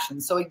your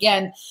actions. So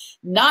again,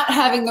 not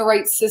having the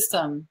right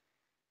system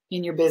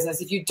in your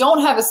business. If you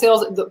don't have a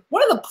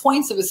one of the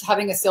points of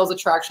having a sales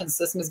attraction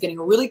system is getting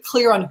really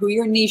clear on who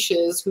your niche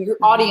is, who your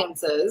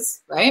audience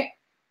is, right?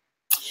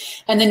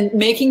 And then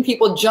making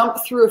people jump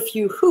through a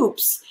few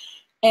hoops.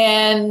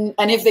 And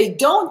if they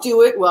don't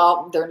do it,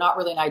 well, they're not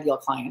really an ideal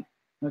client.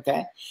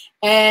 Okay.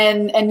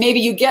 And maybe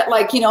you get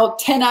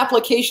 10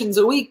 applications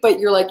a week,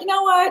 but you're like, you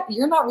know what?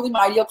 You're not really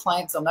my ideal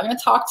client, so I'm not going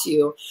to talk to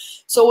you.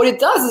 So what it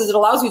does is it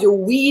allows you to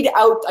weed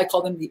out, I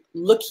call them the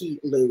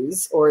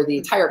looky-loos, or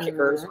the tire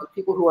kickers, or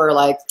people who are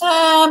like,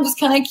 I'm just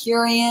kind of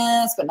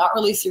curious, but not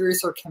really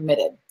serious or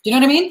committed. Do you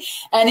know what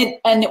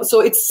I mean? So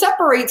it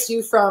separates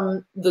you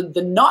from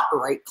the not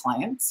right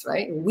clients,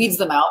 right? It weeds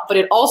them out, but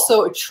it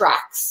also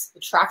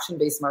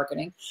attraction-based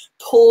marketing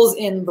pulls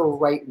in the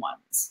right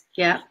ones.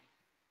 Yeah.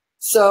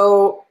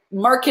 So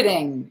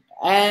marketing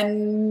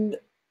and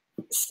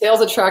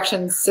sales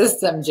attraction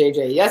system,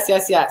 JJ. Yes.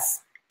 And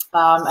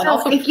so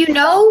also, if you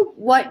know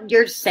what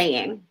you're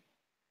saying,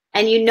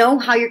 and you know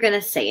how you're going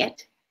to say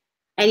it,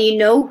 and you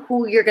know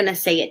who you're going to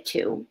say it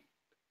to,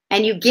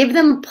 and you give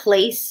them a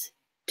place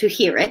to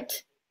hear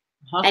it,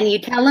 and you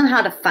tell them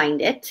how to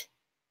find it,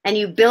 and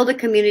you build a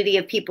community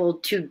of people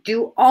to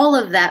do all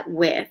of that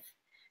with,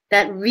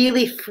 that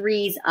really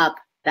frees up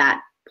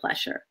that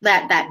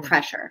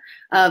pressure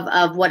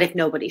of what if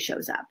nobody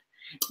shows up.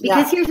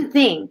 Because here's the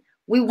thing,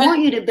 we want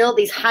you to build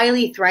these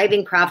highly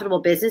thriving, profitable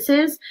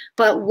businesses,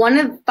 but one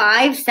of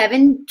 5,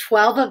 7,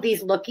 12 of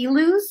these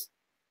looky-loos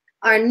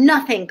are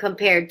nothing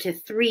compared to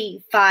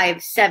 3,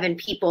 5, 7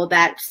 people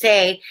that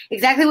say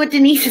exactly what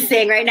Denise is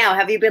saying right now.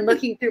 Have you been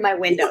looking through my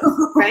window,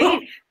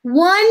 right?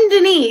 One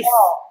Denise,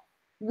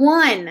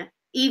 one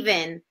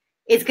even,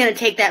 is going to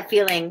take that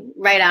feeling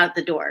right out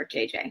the door,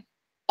 JJ.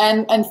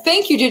 And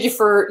thank you, JJ,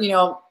 for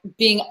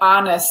being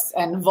honest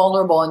and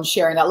vulnerable and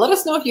sharing that. Let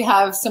us know if you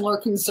have similar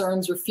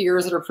concerns or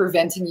fears that are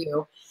preventing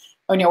you.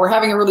 We're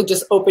having a really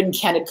just open,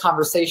 candid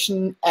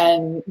conversation,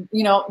 and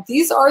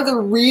these are the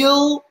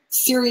real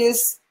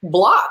serious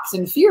blocks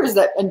and fears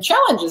and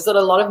challenges that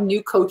a lot of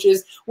new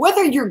coaches,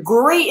 whether you're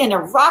great and a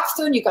rock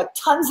star and you got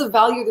tons of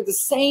value, they're the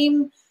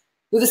same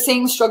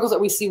struggles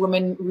that we see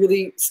women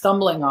really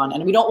stumbling on.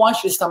 And we don't want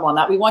you to stumble on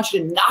that. We want you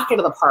to knock it out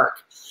of the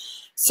park.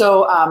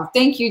 So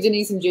thank you,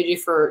 Denise and JJ,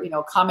 for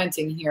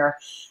commenting here.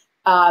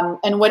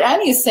 And what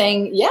Annie is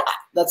saying, yeah,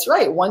 that's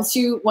right. What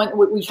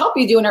we help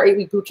you do in our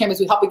 8-week boot camp is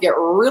we help you get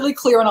really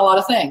clear on a lot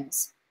of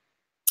things.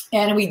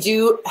 And we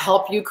do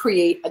help you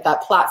create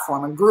that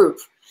platform, a group,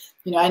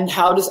 and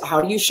how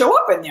do you show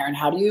up in there, and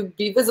how do you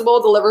be visible,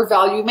 deliver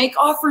value, make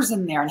offers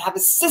in there, and have a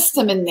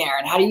system in there,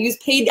 and how do you use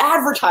paid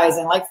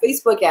advertising like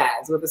Facebook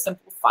ads with a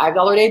simple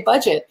 $5 a day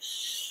budget,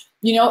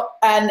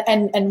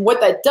 and what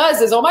that does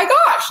is, oh my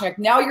gosh, like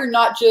now you're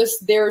not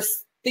just there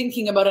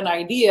thinking about an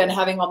idea and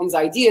having all these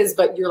ideas,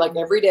 but you're like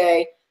every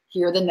day,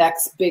 here are the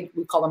next big,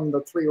 we call them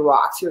the 3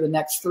 rocks, here are the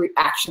next 3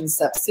 action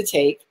steps to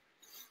take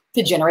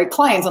to generate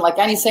clients. And like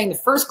Annie's saying, the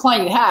first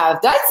client you have,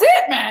 that's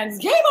it, man, it's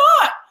game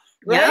on,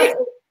 right? Yeah.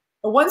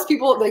 Once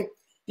people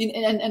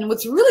and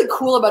what's really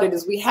cool about it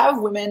is we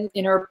have women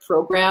in our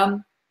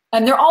program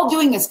and they're all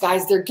doing this,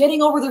 guys. They're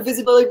getting over their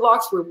visibility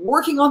blocks. We're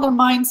working on their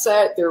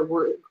mindset.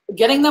 We're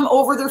getting them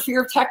over their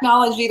fear of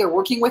technology. They're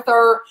working with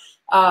they're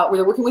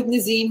working with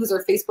Nazim, who's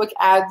our Facebook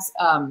ads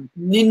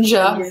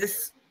ninja.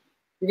 Yes.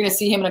 You're going to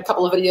see him in a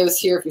couple of videos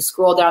here. If you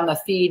scroll down the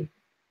feed,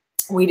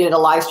 we did a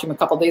live stream a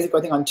couple of days ago,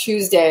 I think on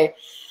Tuesday,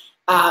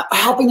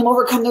 helping them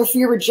overcome their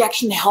fear of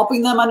rejection,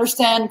 helping them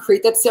understand,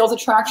 create that sales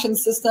attraction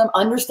system,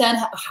 understand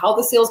how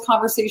the sales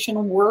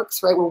conversation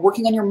works, right? We're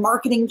working on your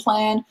marketing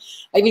plan.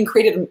 I even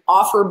created an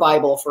offer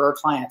Bible for our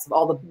clients of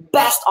all the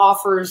best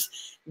offers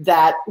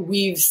that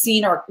we've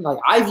seen,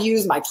 I've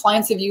used, my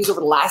clients have used over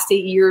the last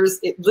 8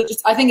 years.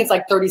 I think it's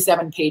like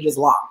 37 pages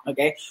long,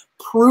 okay?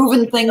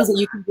 Proven things that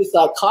you can just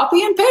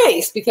copy and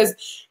paste, because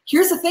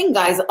here's the thing,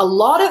 guys, a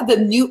lot of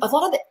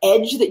the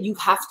edge that you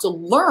have to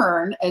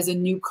learn as a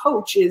new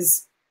coach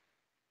is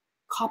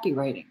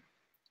copywriting.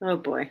 Oh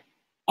boy.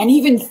 And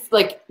even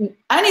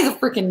Annie's a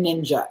freaking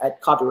ninja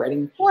at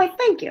copywriting. Why,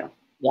 thank you.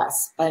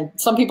 Yes. And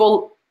some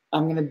people,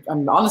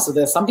 I'm honest with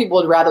this, some people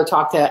would rather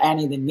talk to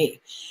Annie than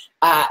me.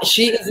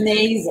 She is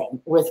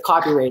amazing with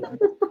copywriting.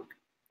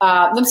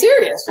 I'm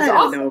serious. She's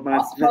awesome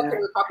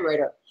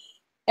copywriter.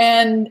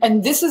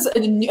 And this is a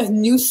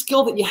new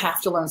skill that you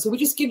have to learn. So we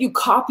just give you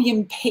copy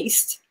and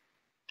paste,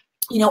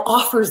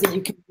 offers that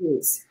you can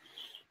use.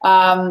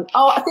 Thank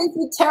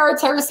you, Tara.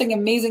 Tara's saying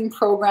amazing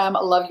program. I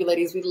love you,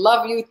 ladies. We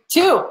love you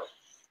too.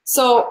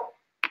 So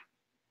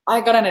I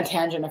got on a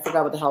tangent. I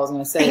forgot what the hell I was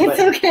going to say. It's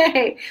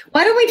okay.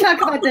 Why don't we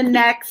talk about the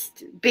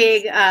next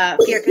big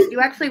fear? Because you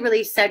actually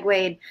really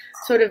segued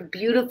sort of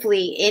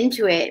beautifully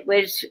into it,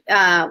 which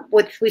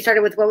we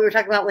started with what we were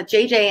talking about with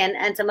JJ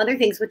and some other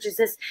things, which is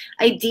this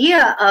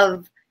idea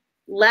of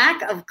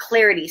lack of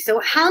clarity. So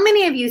how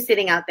many of you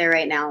sitting out there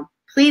right now,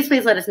 please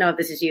let us know if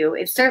this is you.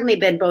 It's certainly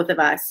been both of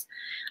us,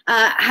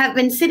 have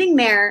been sitting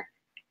there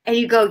and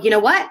you go, you know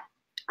what?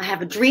 I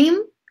have a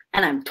dream.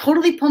 And I'm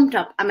totally pumped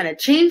up. I'm going to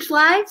change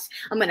lives.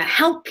 I'm going to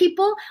help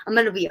people. I'm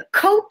going to be a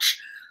coach.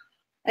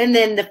 And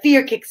then the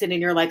fear kicks in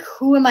and you're like,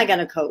 who am I going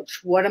to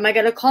coach? What am I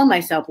going to call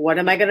myself? What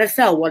am I going to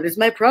sell? What is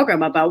my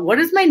program about? What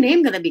is my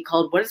name going to be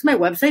called? What is my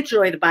website?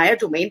 Should I buy a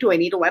domain? Do I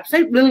need a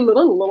website?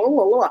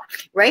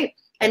 Right?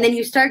 And then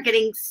you start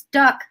getting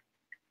stuck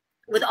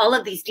with all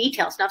of these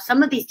details. Now,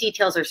 some of these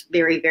details are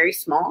very, very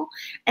small.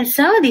 And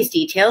some of these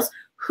details,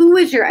 who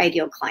is your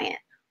ideal client?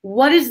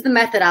 What is the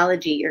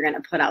methodology you're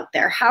going to put out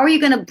there? How are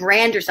you going to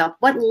brand yourself?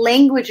 What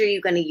language are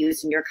you going to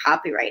use in your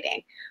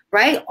copywriting,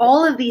 right?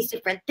 All of these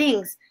different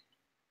things.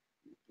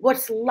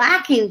 What's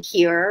lacking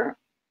here,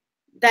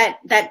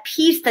 that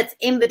piece that's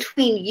in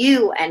between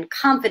you and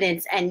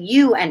confidence and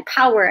you and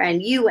power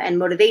and you and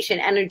motivation,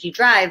 energy,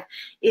 drive,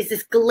 is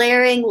this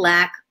glaring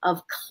lack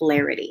of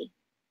clarity.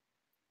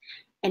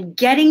 And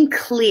getting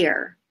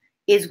clear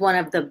is one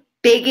of the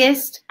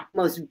biggest,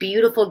 most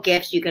beautiful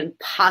gifts you can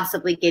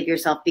possibly give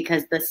yourself,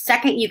 because the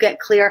second you get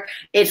clear,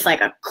 it's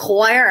like a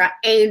choir of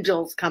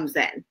angels comes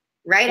in,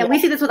 right? And we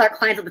see this with our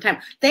clients all the time.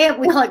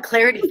 We call it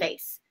clarity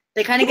face.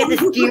 They kind of get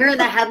this deer in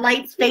the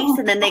headlights face,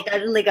 and then they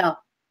suddenly go,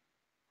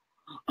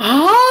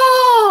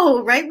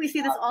 oh, right? We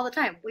see this all the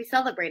time. We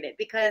celebrate it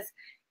because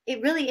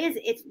it really is.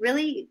 It's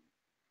really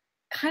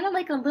kind of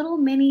like a little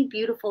mini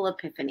beautiful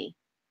epiphany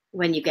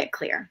when you get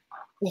clear.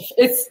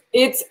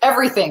 It's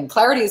everything.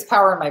 Clarity is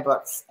power in my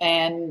books.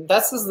 And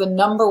this is the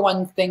number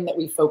one thing that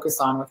we focus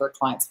on with our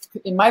clients.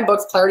 In my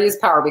books, clarity is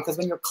power, because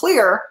when you're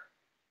clear,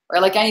 right,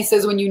 like Annie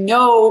says, when you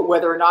know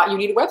whether or not you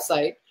need a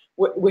website,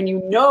 when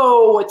you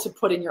know what to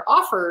put in your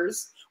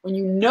offers, when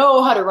you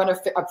know how to run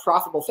a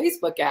profitable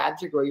Facebook ad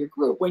to grow your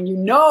group, when you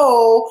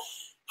know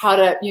how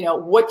to,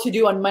 what to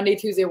do on Monday,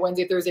 Tuesday,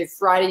 Wednesday, Thursday,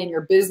 Friday in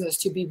your business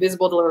to be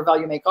visible, deliver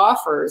value, make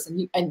offers,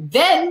 and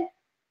then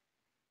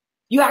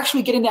you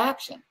actually get into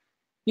action.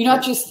 You're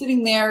not just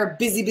sitting there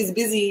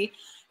busy,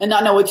 and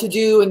not know what to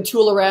do and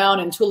tool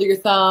around and twiddle your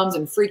thumbs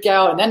and freak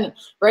out. And then,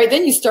 right,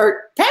 then you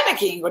start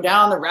panicking, go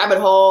down the rabbit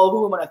hole.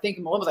 What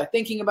was I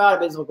thinking about? I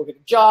may as well go get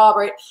a job,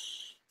 right?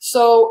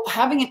 So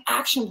having an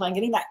action plan,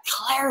 getting that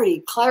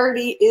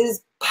clarity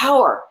is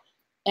power.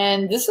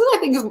 And this is, I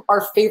think, is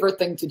our favorite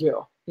thing to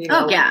do. You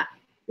know, Oh, yeah.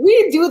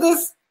 we do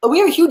this. We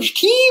have a huge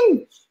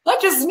team,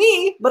 not just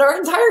me, but our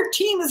entire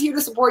team is here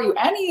to support you.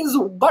 Annie is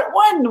but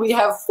one. We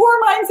have 4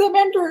 mindset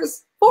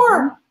mentors.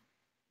 4.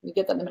 You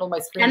get that in the middle of my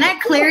screen. And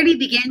that clarity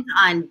begins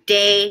on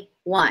day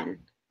 1,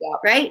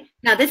 right?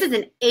 Now, this is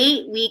an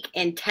 8-week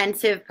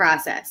intensive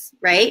process,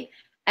 right?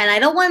 And I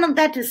don't want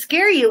that to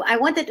scare you. I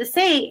want that to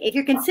say, if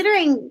you're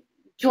considering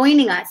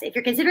joining us, if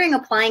you're considering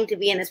applying to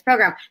be in this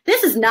program,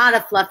 this is not a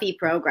fluffy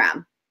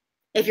program.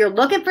 If you're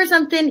looking for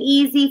something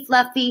easy,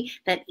 fluffy,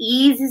 that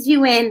eases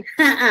you in,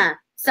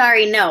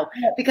 sorry, no.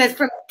 Because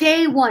from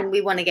day 1, we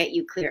want to get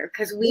you clear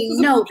because we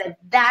know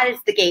that is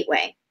the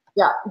gateway.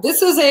 Yeah,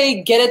 this is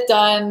a get it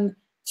done,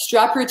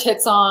 strap your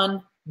tits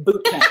on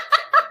boot camp.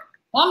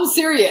 I'm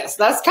serious.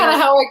 That's kind of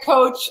how I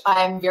coach.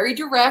 I'm very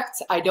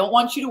direct. I don't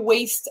want you to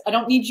waste, I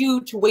don't need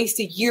you to waste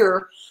a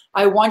year.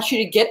 I want you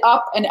to get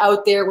up and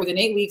out there within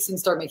 8 weeks and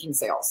start making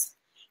sales.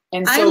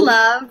 And so, I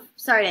love,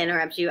 sorry to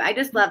interrupt you. I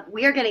just love,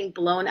 we are getting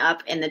blown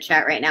up in the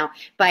chat right now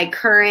by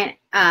current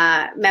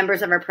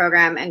members of our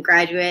program and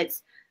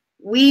graduates.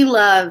 We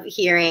love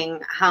hearing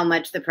how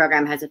much the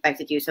program has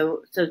affected you.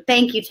 So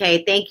thank you,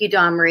 Tay. Thank you,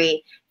 Dawn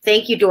Marie.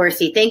 Thank you,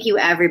 Dorsey. Thank you,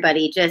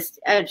 everybody. You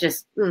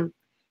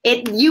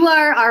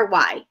are our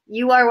why.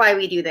 You are why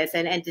we do this.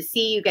 And to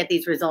see you get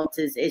these results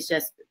is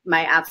just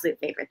my absolute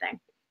favorite thing.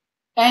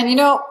 And, you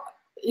know,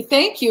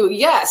 thank you.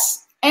 Yes.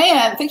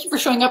 And thank you for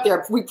showing up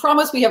there. We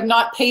promise we have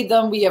not paid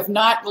them. We have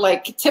not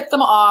like tipped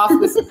them off.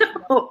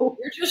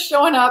 You're just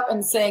showing up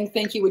and saying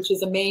thank you, which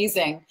is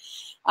amazing.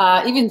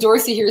 Even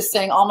Dorsey here is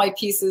saying all my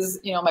pieces,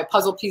 you know, my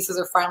puzzle pieces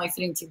are finally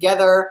fitting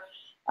together.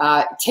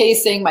 Tay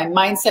saying my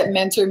mindset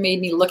mentor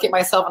made me look at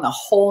myself in a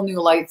whole new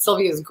light.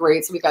 Sylvia is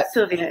great. So we got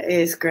Sylvia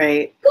is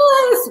great.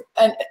 Yes.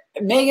 And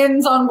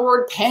Megan's on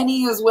board,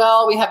 Penny as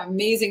well. We have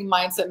amazing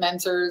mindset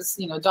mentors.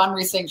 You know, Dawn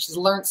Marie saying she's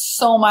learned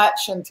so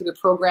much and through the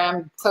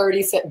program.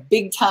 Clarity set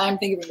big time.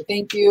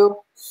 Thank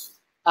you.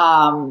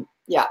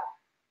 Yeah.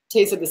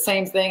 Tay said the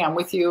same thing. I'm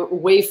with you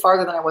way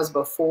farther than I was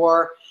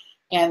before.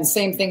 And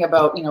same thing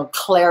about, you know,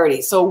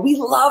 clarity. So we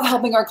love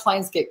helping our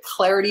clients get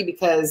clarity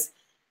because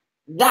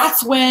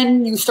that's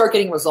when you start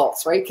getting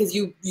results, right? Because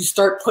you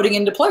start putting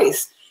into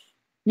place. I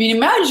mean,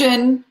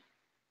 imagine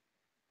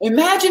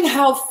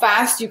how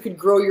fast you could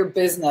grow your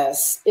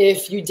business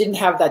if you didn't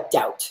have that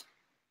doubt.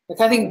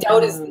 Like I think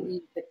doubt is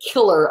the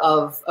killer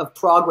of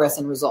progress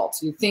and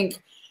results. You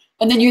think,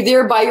 and then you're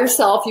there by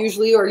yourself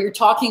usually, or you're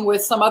talking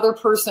with some other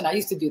person. I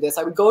used to do this.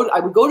 I'd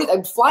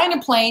fly in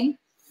a plane.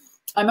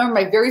 I remember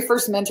my very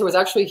first mentor was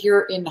actually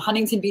here in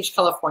Huntington Beach,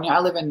 California. I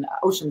live in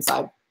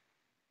Oceanside,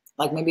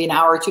 like maybe an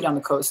hour or 2 down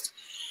the coast.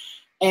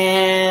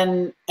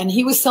 And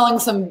he was selling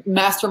some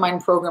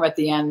mastermind program at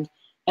the end.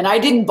 And I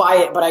didn't buy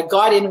it, but I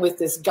got in with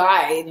this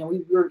guy. And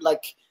we were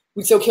like,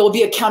 we said, okay, we'll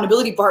be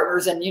accountability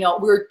partners. And, you know,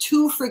 we were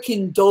 2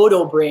 freaking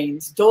dodo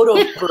birds.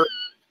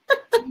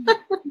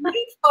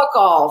 Fuck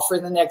all for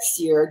the next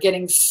year,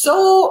 getting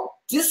so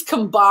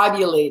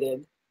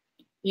discombobulated.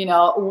 You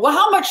know,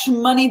 how much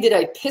money did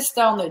I piss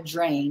down the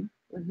drain?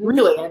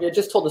 Really, I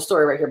just told the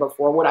story right here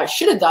before. What I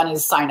should have done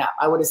is sign up.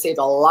 I would have saved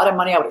a lot of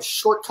money. I would have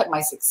shortcut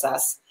my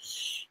success.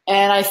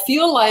 And I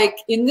feel like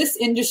in this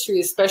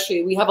industry,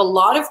 especially, we have a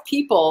lot of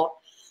people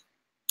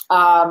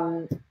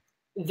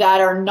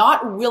that are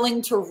not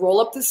willing to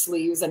roll up the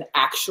sleeves and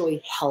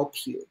actually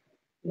help you.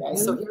 Okay?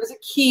 So here's a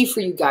key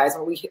for you guys.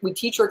 We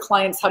teach our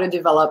clients how to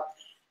develop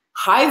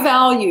high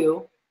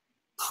value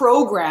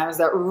programs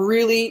that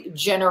really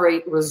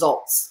generate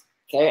results.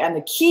 Okay. And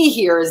the key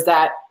here is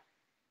that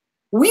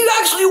we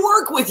actually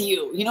work with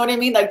you. You know what I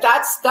mean? Like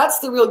that's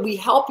the real, we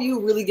help you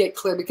really get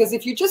clear, because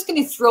if you're just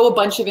going to throw a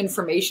bunch of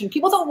information,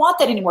 people don't want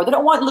that anymore. They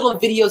don't want little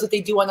videos that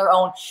they do on their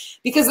own,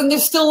 because then they're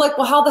still like,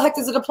 well, how the heck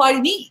does it apply to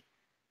me?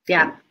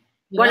 Yeah.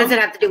 What does it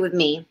have to do with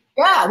me?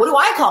 Yeah. What do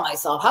I call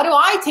myself? How do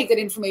I take that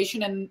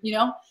information? And, you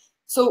know,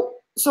 so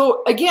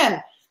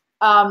again,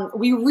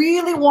 we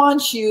really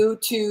want you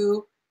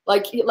to,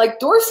 like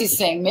Dorsey's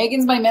saying,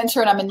 Megan's my mentor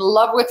and I'm in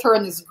love with her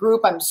in this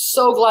group. I'm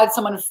so glad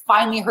someone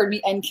finally heard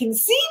me and can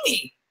see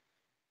me,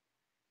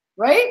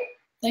 right?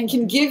 And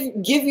can give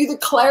you the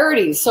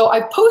clarity. So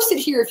I posted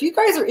here, if you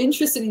guys are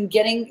interested in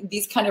getting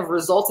these kind of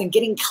results and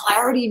getting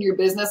clarity in your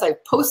business, I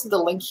posted the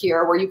link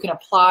here where you can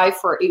apply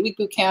for an 8-week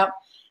boot camp.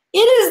 It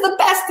is the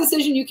best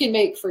decision you can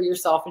make for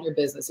yourself and your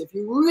business. If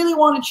you really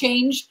want to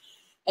change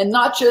and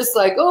not just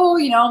like, oh,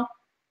 you know,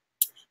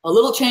 a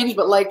little change,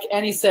 but like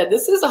Annie said,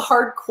 this is a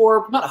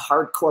hardcore, not a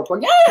hardcore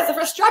program.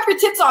 Yes, strap your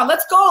tits on.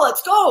 Let's go.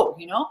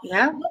 You know,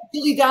 yeah.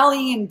 Dilly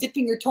dally and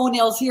dipping your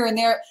toenails here and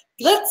there.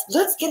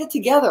 Let's get it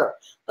together.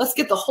 Let's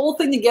get the whole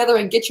thing together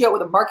and get you out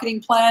with a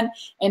marketing plan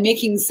and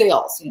making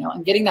sales. You know,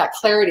 and getting that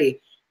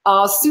clarity.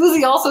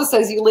 Susie also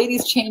says, "You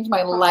ladies changed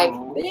my life."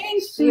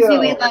 Thank Susie, you.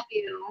 we love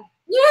you.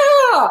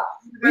 Yeah,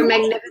 We're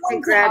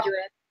magnificent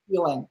graduates.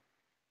 Feeling.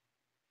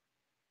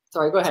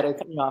 Sorry, go ahead. I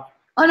cut you off.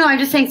 Oh, no, I'm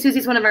just saying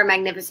Susie's one of our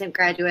magnificent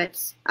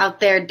graduates out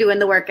there doing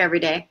the work every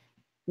day.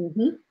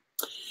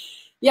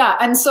 Yeah,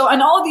 and so,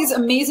 and all of these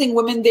amazing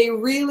women, they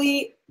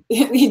really,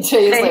 Jay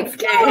is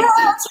like,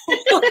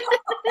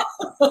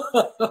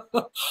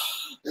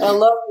 I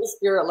love your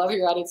spirit, love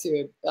your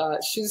attitude.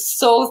 She's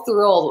so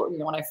thrilled,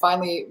 when I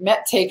finally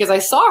met Tay, because I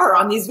saw her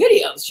on these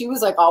videos. She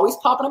was like always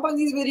popping up on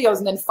these videos,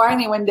 and then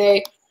finally one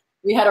day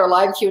we had our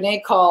live Q&A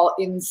call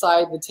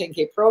inside the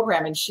 10K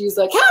program, and she's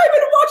like, hey, I've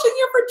been watching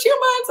you for 2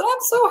 months, and I'm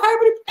so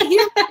happy to be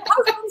here.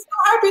 I'm so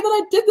happy that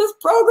I did this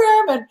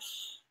program, and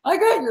I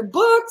got your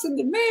books in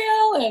the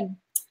mail, and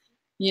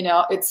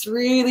it's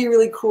really,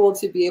 really cool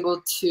to be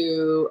able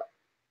to,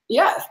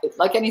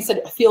 like Annie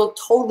said, feel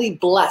totally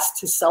blessed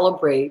to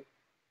celebrate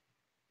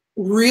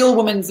real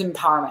women's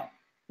empowerment.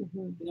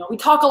 We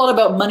talk a lot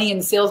about money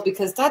and sales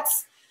because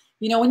that's,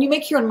 when you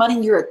make your own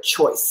money, you're a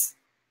choice.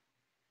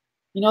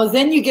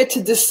 Then you get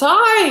to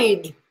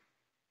decide,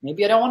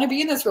 maybe I don't want to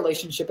be in this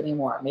relationship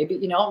anymore. Maybe,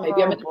 maybe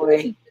I'm in a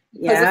relationship.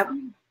 Yeah.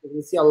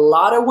 We see a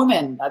lot of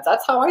women.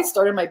 That's how I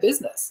started my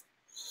business.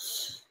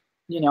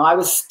 I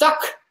was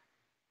stuck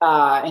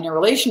in a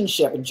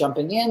relationship and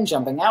jumping in,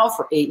 jumping out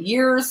for 8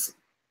 years.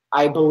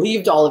 I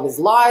believed all of his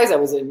lies. I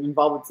was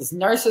involved with this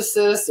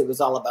narcissist. It was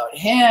all about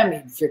him. He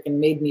freaking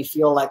made me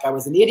feel like I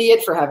was an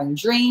idiot for having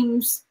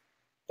dreams.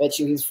 Bet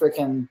you he's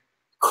freaking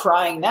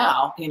crying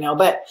now,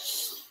 but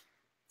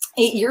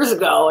 8 years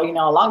ago, a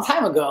long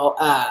time ago,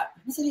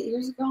 was it 8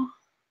 years ago?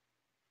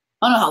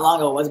 I don't know how long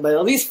ago it was, but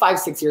at least 5,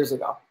 6 years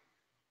ago.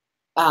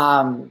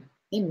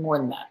 Maybe more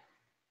than that.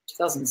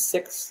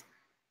 2006.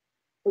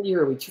 What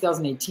year are we?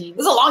 2018.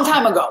 This is a long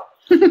time ago.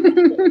 Get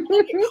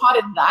caught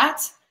in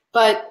that.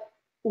 But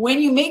when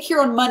you make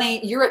your own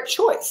money, you're at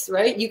choice,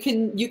 right? You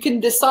can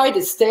decide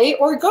to stay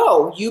or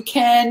go. You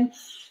can,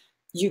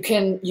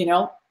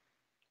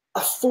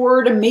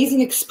 afford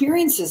amazing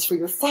experiences for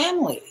your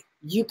family.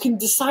 You can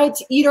decide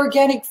to eat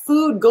organic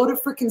food, go to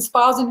freaking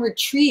spas and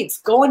retreats,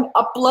 go and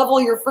up level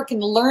your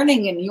freaking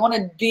learning, and you want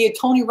to be a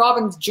Tony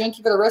Robbins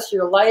junkie for the rest of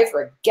your life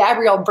or a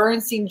Gabrielle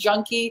Bernstein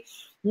junkie.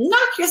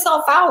 Knock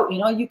yourself out.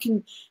 You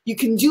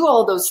can do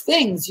all those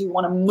things. You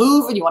want to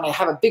move and you want to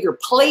have a bigger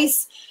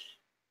place.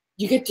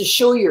 You get to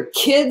show your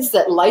kids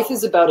that life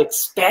is about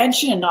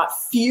expansion and not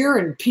fear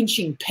and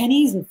pinching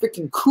pennies and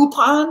freaking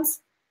coupons,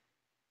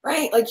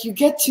 right? Like you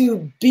get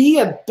to be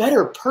a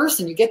better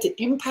person. You get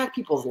to impact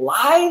people's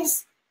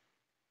lives.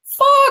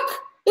 Fuck,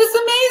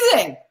 it's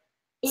amazing.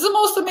 It's the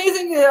most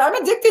amazing. I'm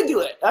addicted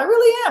to it. I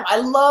really am. I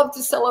love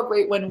to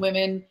celebrate when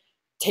women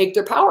take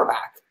their power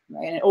back.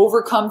 Right? And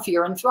overcome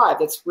fear and thrive.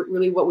 That's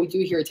really what we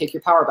do here. Take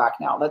your power back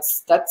now.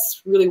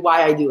 That's really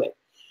why I do it.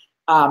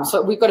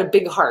 So we've got a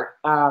big heart.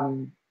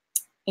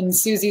 And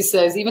Susie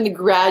says, even the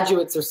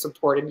graduates are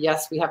supported.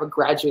 Yes, we have a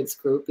graduates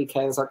group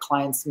because our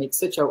clients make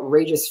such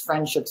outrageous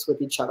friendships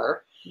with each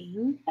other.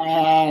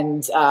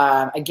 And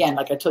again,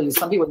 like I told you,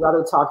 some people would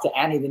rather talk to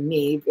Annie than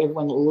me.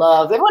 Everyone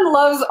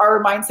loves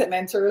our mindset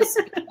mentors.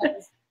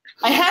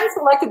 I hand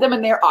selected them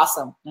and they're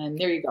awesome. And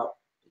there you go.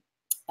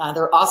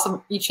 They're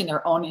awesome, each in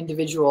their own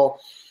individual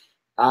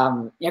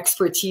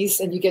expertise,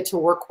 and you get to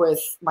work with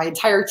my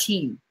entire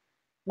team.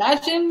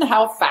 Imagine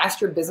how fast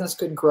your business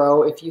could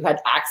grow if you had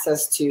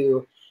access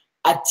to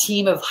a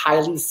team of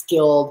highly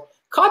skilled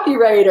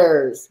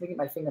copywriters. Let me get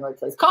my finger in the right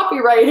place.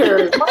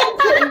 Copywriters,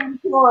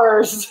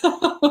 mentors,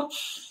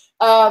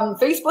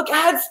 Facebook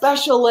ad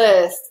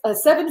specialists, a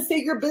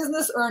 7-figure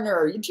business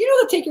earner. Do you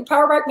know that Take Your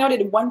Power Back now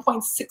did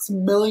 $1.6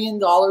 million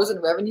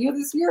in revenue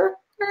this year?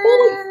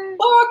 Holy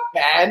fuck,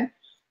 man.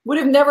 Would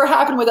have never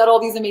happened without all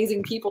these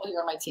amazing people here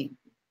on my team.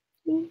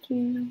 Thank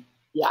you.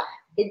 Yeah,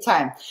 big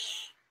time.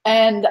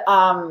 And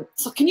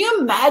so can you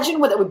imagine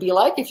what it would be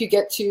like if you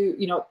get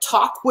to,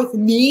 talk with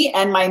me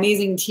and my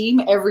amazing team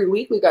every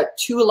week? We've got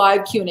 2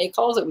 live Q&A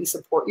calls that we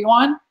support you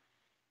on,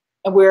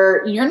 and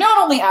where you're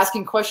not only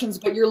asking questions,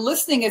 but you're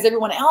listening as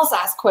everyone else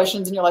asks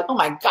questions, and you're like, oh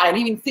my God, I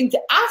didn't even think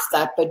to ask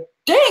that, but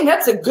dang,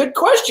 that's a good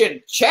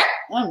question. Check.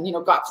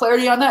 Got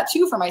clarity on that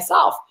too for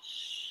myself.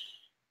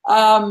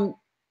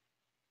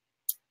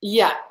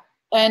 Yeah.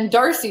 And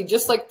Darcy,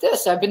 just like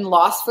this, I've been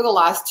lost for the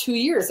last 2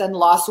 years and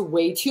lost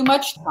way too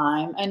much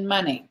time and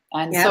money.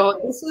 And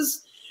so this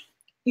is,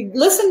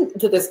 listen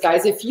to this,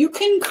 guys. If you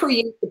can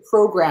create the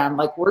program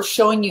like we're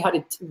teaching you how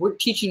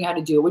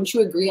to do it, wouldn't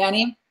you agree,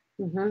 Annie?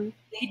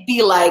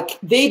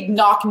 They'd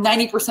knock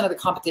 90% of the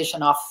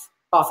competition off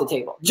the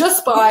table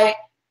just by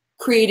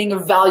creating a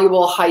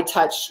valuable,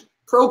 high-touch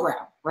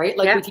program, right?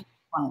 Like we teach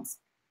clients.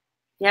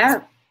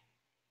 Yeah.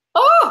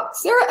 Oh,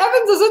 Sarah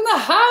Evans is in the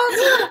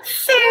house.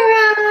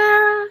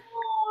 Sarah.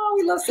 Oh,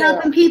 we love Sarah.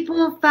 Helping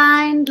people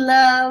find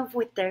love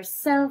with their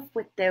self,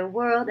 with their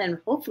world, and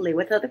hopefully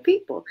with other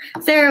people.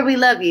 Sarah, we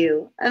love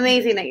you.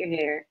 Amazing that you're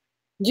here.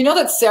 Do you know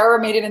that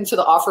Sarah made it into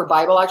the Offer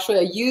Bible? Actually,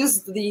 I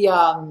used the,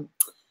 and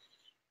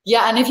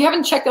if you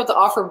haven't checked out the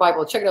Offer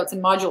Bible, check it out. It's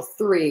in module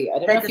 3. I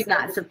don't know if does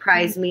not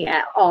surprise me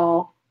at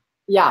all.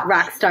 Yeah.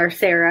 Rockstar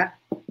Sarah.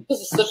 This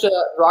is such a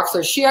rock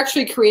star. She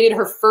actually created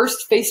her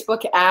first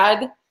Facebook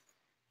ad.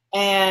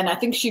 And I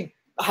think she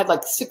had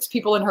like 6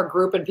 people in her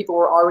group, and people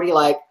were already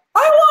like,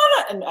 I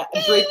want it. And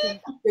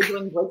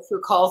scheduling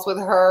breakthrough calls with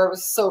her. It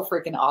was so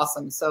freaking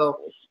awesome.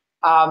 So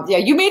Yeah,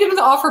 you made him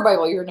the offer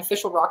Bible. You're an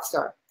official rock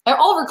star.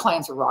 All of our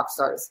clients are rock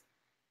stars.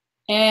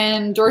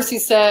 And Dorsey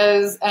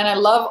says, and I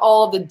love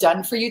all of the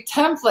done for you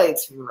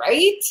templates,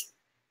 right?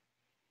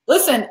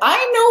 Listen,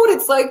 I know what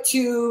it's like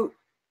to,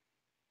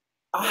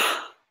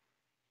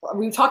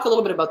 we talked a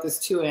little bit about this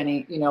too,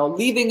 Annie, you know,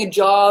 leaving a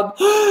job.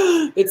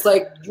 It's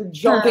like you're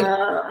jumping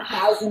a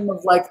chasm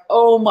of like,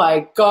 oh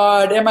my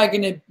God, am I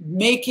going to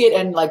make it?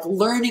 And like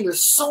learning,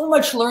 there's so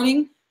much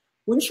learning.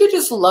 Wouldn't you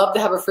just love to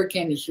have a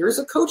freaking, here's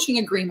a coaching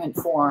agreement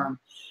form.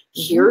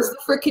 Here's the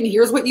freaking,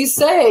 here's what you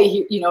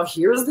say, you know,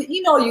 here's the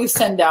email you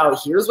send out.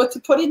 Here's what to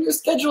put in your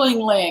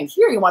scheduling link.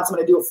 Here, you want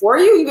someone to do it for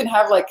you. You even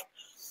have like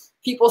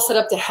people set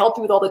up to help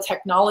you with all the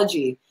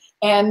technology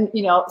and,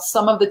 you know,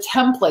 some of the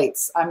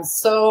templates. I'm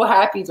so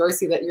happy,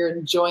 Dorsey, that you're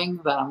enjoying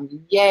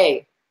them.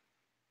 Yay.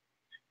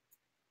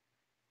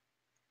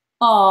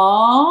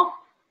 Aww.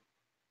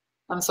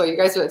 I'm sorry, you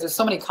guys, there's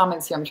so many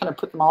comments here. I'm trying to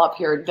put them all up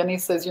here. Denny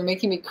says, you're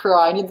making me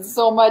cry. I need this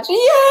so much.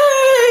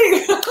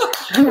 Yay!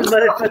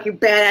 Motherfucking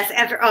badass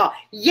after all.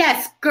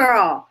 Yes,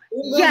 girl.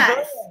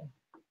 Yes.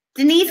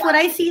 Denise, what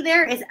I see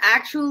there is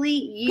actually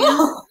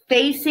you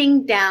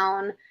facing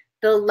down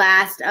the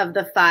last of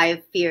the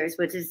 5 fears,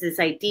 which is this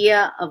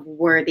idea of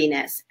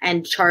worthiness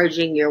and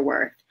charging your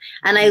worth.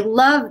 And I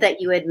love that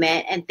you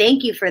admit, and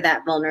thank you for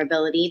that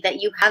vulnerability,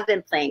 that you have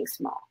been playing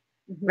small,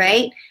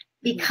 right?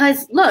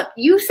 Because look,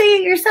 you say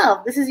it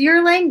yourself. This is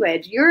your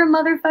language. You're a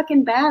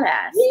motherfucking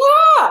badass.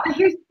 Yeah. But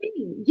here's the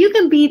thing. You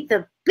can be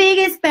the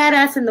biggest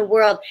badass in the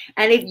world.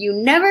 And if you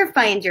never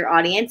find your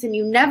audience and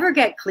you never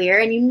get clear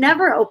and you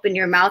never open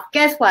your mouth,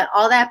 guess what?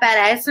 All that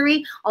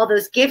badassery, all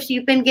those gifts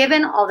you've been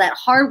given, all that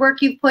hard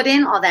work you've put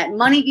in, all that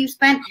money you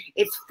spent,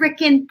 it's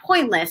freaking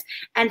pointless.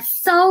 And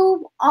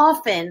so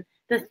often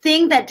the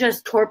thing that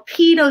just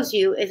torpedoes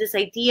you is this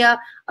idea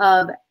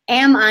of,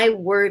 am I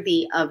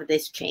worthy of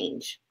this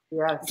change?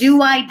 Yes.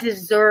 Do I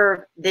deserve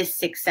this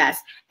success?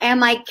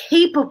 Am I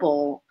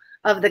capable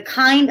of the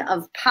kind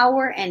of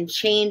power and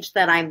change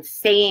that I'm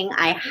saying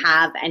I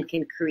have and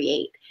can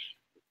create?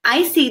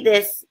 I see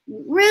this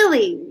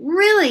really,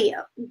 really,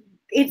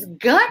 it's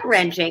gut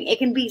wrenching. It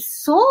can be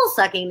soul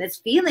sucking, this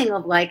feeling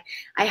of like,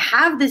 I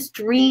have this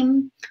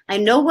dream. I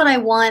know what I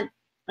want.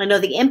 I know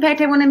the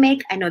impact I want to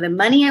make. I know the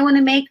money I want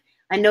to make.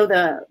 I know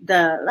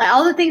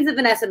all the things that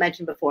Vanessa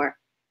mentioned before.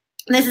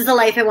 This is the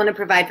life I want to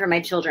provide for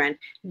my children.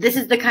 This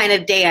is the kind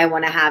of day I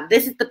want to have.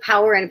 This is the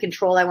power and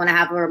control I want to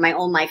have over my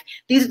own life.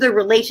 These are the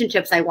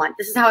relationships I want.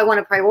 This is how I want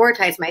to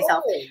prioritize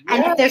myself. Oh, yes.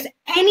 And if there's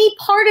any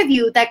part of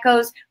you that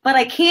goes, but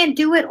I can't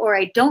do it or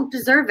I don't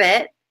deserve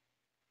it,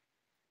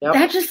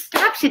 that just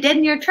stops you dead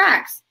in your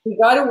tracks. You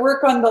got to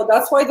work on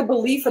that's why the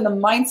belief and the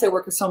mindset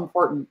work is so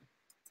important.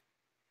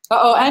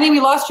 Uh-oh, Annie, we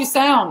lost your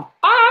sound.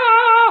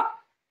 Ah!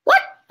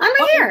 What? I'm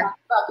right here.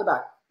 You're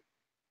back.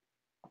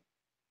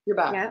 You're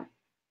back. Yeah.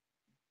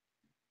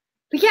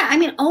 But yeah, I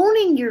mean,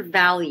 owning your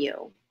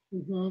value.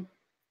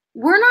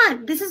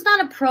 This is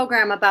not a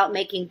program about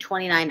making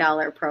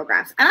 $29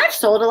 programs. And I've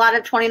sold a lot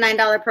of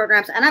 $29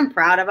 programs and I'm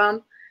proud of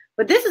them.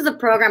 But this is a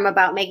program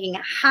about making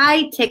a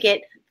high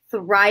ticket,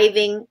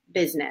 thriving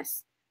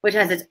business, which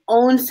has its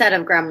own set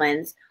of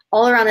gremlins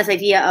all around this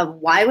idea of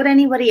why would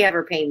anybody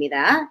ever pay me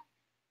that?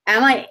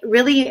 Am I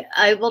really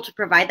able to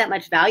provide that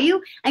much value?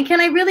 And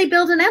can I really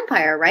build an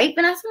empire, right,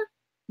 Vanessa?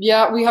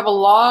 Yeah, we have a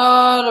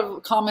lot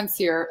of comments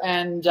here.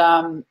 And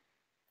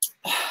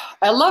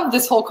I love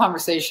this whole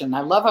conversation.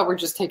 I love how we're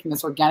just taking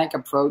this organic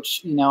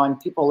approach, you know, and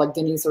people like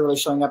Denise are really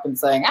showing up and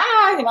saying,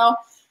 you know,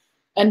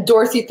 and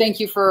Dorothy, thank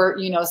you for,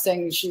 you know,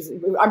 saying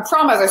I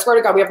promise, I swear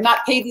to God, we have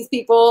not paid these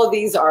people.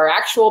 These are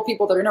actual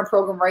people that are in our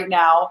program right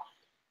now.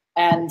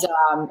 And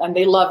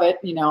they love it.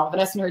 You know,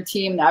 Vanessa and her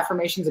team, the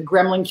affirmations of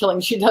gremlin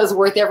killing she does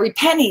worth every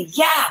penny.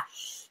 Yeah.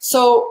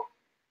 So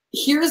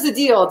here's the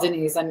deal,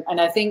 Denise. And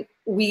I think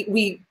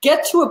we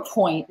get to a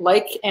point,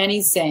 like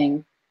Annie's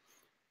saying,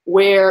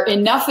 where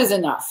enough is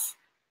enough.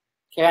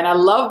 Okay. And I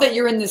love that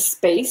you're in this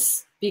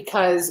space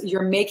because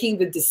you're making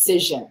the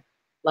decision,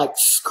 like,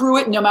 screw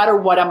it, no matter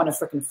what, I'm going to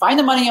freaking find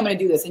the money. I'm going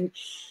to do this. And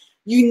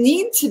you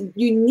need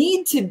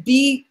to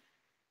be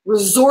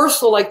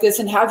resourceful like this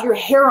and have your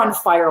hair on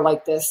fire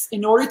like this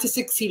in order to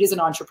succeed as an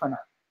entrepreneur.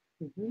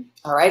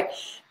 All right.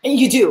 And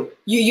you do.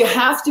 You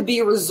have to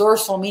be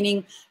resourceful,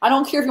 meaning I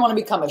don't care if you want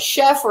to become a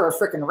chef or a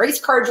freaking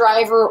race car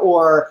driver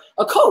or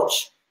a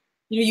coach.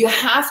 You know, you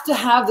have to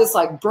have this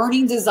like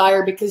burning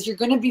desire because you're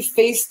going to be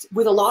faced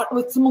with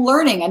some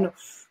learning. And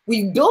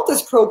we built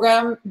this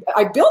program.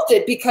 I built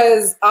it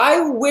because I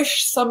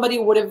wish somebody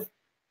would have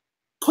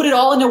put it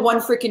all into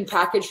one freaking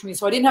package for me.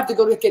 So I didn't have to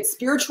go to get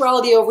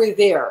spirituality over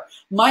there,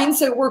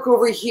 mindset work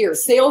over here,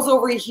 sales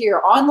over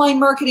here, online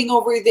marketing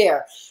over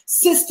there,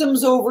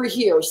 systems over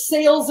here,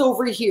 sales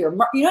over here.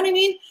 You know what I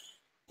mean?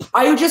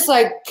 I was just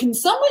like, can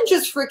someone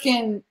just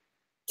freaking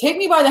take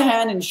me by the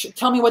hand and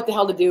tell me what the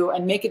hell to do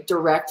and make it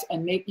direct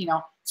and make, you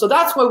know, so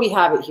that's why we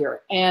have it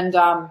here. And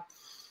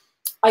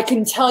I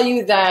can tell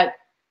you that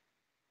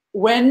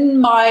when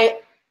my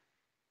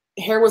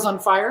hair was on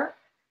fire,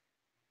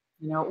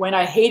 you know, when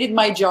I hated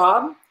my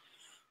job,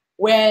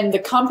 when the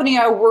company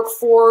I work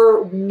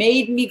for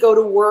made me go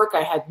to work.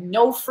 I had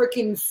no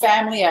freaking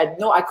family. I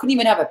couldn't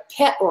even have a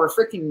pet or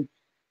freaking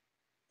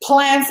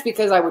plants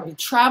because I would be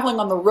traveling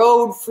on the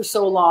road for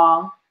so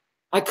long.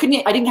 I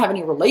didn't have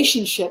any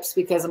relationships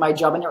because of my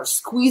job, and they were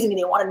squeezing me.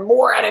 They wanted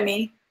more out of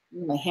me.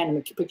 My hand in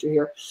the picture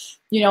here.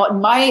 You know,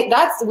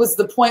 that was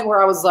the point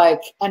where I was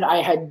like, and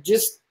I had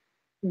just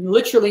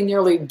literally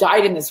nearly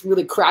died in this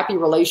really crappy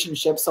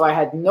relationship. So I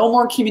had no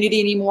more community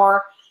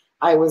anymore.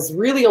 I was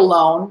really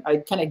alone.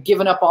 I'd kind of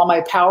given up all my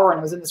power and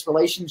I was in this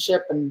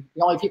relationship, and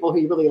the only people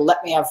who really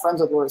let me have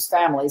friends with were his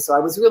family. So I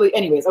was really,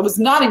 anyways, I was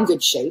not in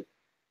good shape.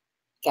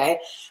 Okay.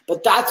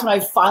 But that's when I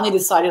finally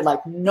decided,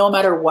 like, no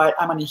matter what,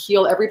 I'm going to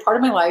heal every part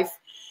of my life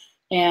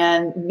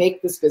and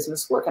make this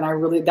business work. And I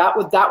really, that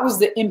was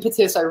the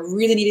impetus. I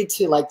really needed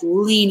to like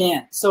lean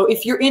in. So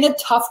if you're in a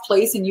tough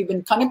place and you've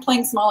been kind of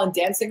playing small and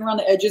dancing around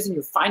the edges and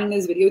you're finding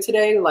this video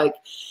today, like,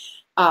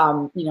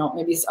 you know,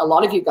 maybe a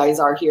lot of you guys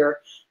are here.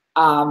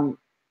 And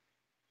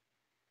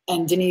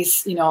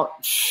Denise, you know,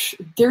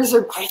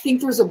 I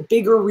think there's a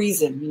bigger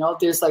reason, you know,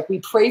 there's like, we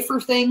pray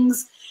for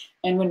things,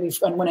 and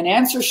when an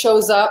answer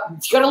shows up,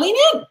 you got to lean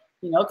in,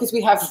 you know, because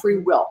we have free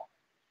will.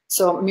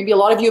 So maybe a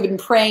lot of you have been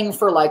praying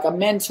for like a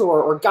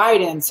mentor or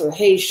guidance, or,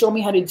 hey, show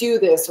me how to do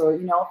this. Or,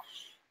 you know,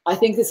 I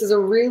think this is a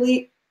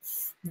really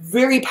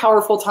very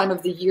powerful time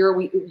of the year.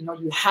 You know,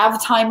 you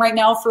have time right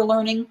now for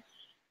learning.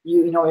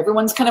 You know,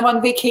 everyone's kind of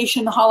on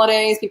vacation, the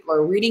holidays, people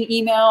are reading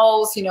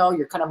emails, you know,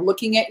 you're kind of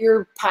looking at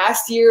your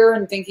past year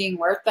and thinking,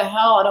 where the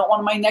hell, I don't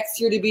want my next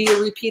year to be a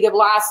repeat of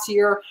last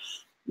year.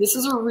 This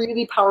is a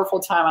really powerful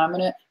time. I'm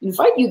going to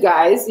invite you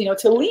guys, you know,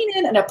 to lean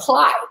in and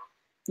apply,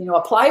 you know,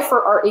 apply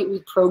for our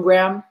 8-week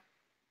program.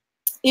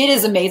 It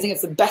is amazing.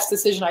 It's the best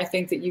decision I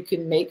think that you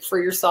can make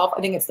for yourself. I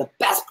think it's the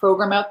best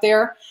program out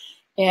there,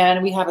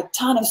 and we have a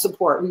ton of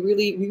support. We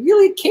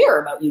really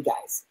care about you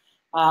guys.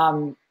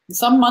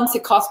 Some months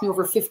it cost me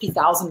over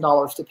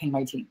 $50,000 to pay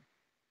my team.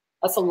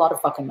 That's a lot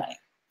of fucking money.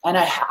 And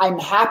I'm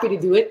happy to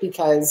do it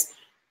because,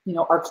 you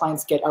know, our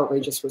clients get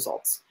outrageous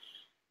results.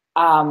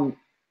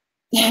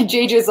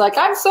 JJ's like,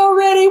 I'm so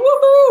ready.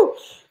 Woohoo!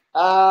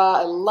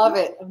 I love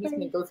it. I'm just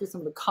going to go through some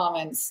of the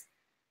comments.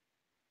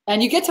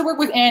 And you get to work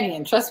with Annie,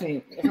 and trust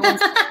me, everyone's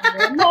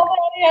no,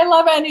 Annie, I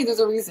love Annie. There's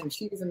a reason.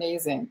 She's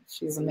amazing.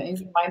 She's an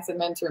amazing mindset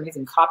mentor,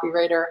 amazing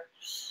copywriter.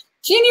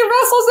 Jeannie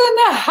Russell's in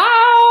the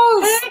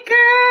house. Hey,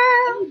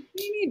 girl.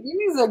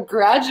 Jeannie's a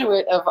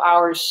graduate of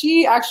ours.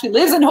 She actually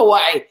lives in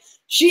Hawaii.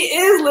 She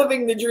is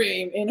living the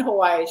dream in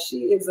Hawaii.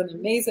 She is an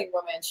amazing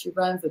woman. She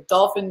runs the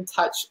Dolphin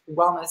Touch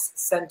Wellness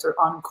Center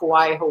on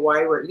Kauai,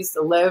 Hawaii, where I used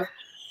to live.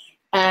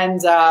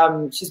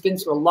 And she's been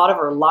to a lot of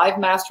our live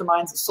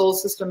masterminds, the Soul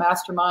Sister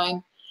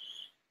Mastermind.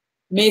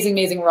 Amazing,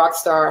 amazing rock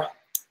star.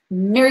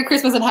 Merry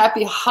Christmas and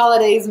happy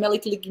holidays,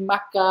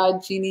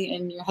 Melikilikimaka, Jeannie,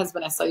 and your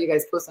husband. I saw you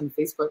guys post on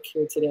Facebook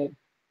here today.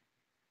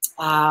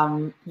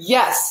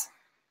 Yes.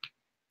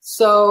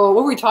 So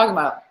what were we talking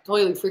about?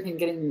 Totally freaking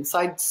getting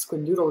side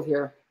squindoodled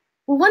here.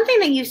 Well, one thing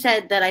that you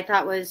said that I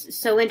thought was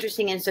so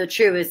interesting and so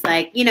true is,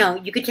 like, you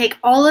know, you could take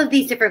all of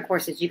these different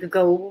courses. You could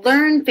go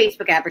learn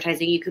Facebook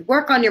advertising. You could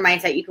work on your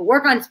mindset. You could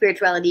work on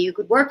spirituality. You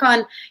could work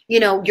on, you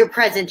know, your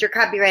presence, your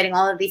copywriting,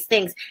 all of these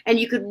things. And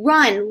you could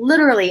run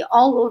literally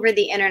all over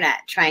the internet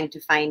trying to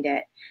find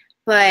it.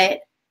 But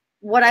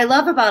what I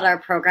love about our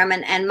program,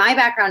 and my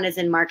background is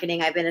in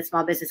marketing. I've been a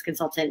small business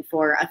consultant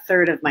for a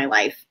third of my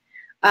life,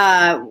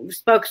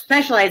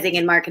 specializing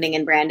in marketing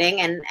and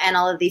branding and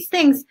all of these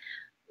things.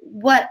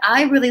 What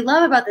I really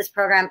love about this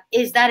program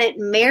is that it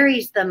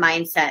marries the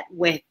mindset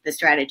with the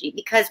strategy,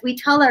 because we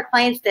tell our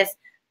clients this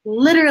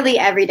literally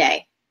every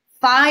day.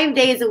 5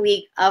 days a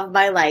week of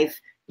my life,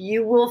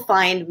 you will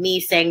find me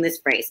saying this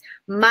phrase.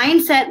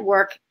 Mindset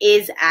work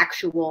is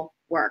actual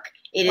work.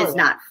 It is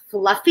not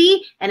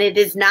fluffy, and it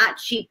is not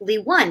cheaply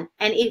won.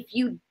 And if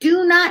you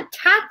do not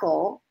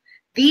tackle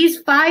these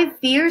 5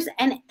 fears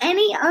and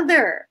any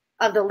other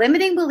of the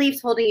limiting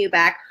beliefs holding you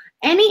back,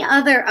 any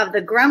other of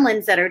the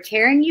gremlins that are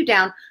tearing you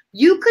down,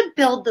 you could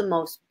build the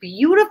most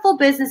beautiful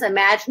business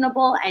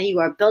imaginable, and you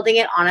are building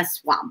it on a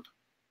swamp,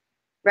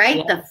 right?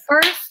 Yes. The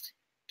first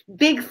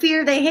big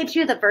fear that hits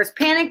you, the first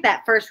panic,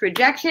 that first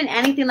rejection,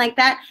 anything like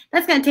that,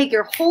 that's going to take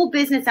your whole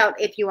business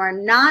out if you are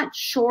not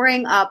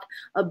shoring up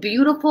a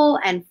beautiful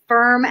and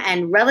firm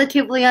and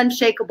relatively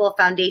unshakable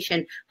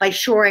foundation by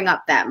shoring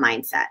up that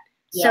mindset.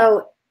 Yeah.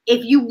 So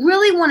if you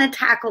really want to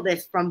tackle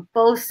this from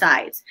both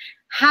sides,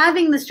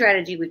 having the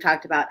strategy we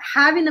talked about,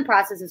 having the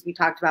processes we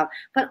talked about,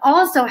 but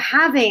also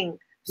having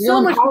so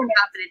much more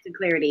confidence and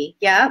clarity.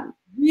 Yeah.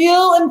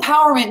 Real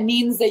empowerment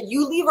means that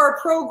you leave our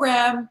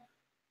program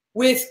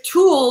with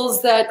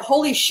tools that,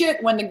 holy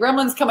shit, when the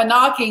gremlins come a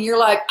knocking, you're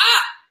like,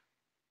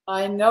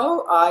 I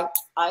know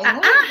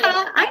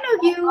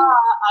you.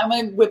 I'm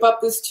going to whip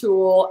up this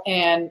tool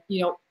and,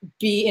 you know,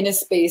 be in a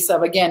space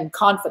of, again,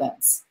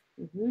 confidence.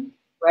 Mm-hmm.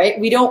 Right?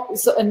 We don't,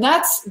 so, and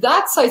that's,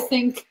 I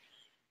think,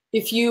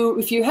 if you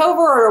head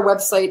over our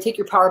website,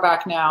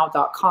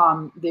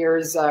 takeyourpowerbacknow.com,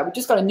 there's, we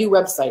just got a new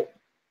website.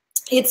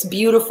 It's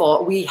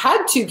beautiful. We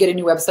had to get a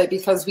new website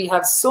because we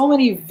have so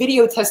many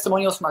video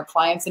testimonials from our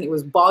clients, and it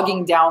was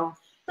bogging down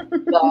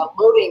the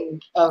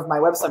loading of my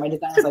website. My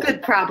design was It's a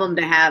good problem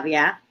to have,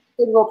 yeah.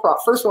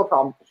 First world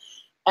problem.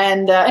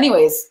 And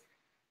anyways,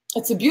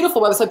 it's a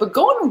beautiful website, but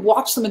go and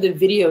watch some of the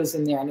videos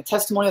in there and the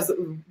testimonials.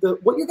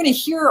 What you're going to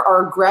hear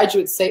our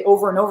graduates say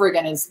over and over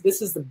again is,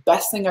 this is the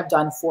best thing I've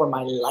done for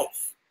my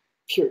life.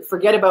 Period.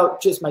 Forget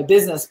about just my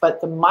business,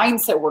 but the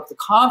mindset work, the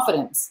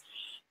confidence.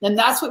 And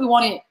that's what we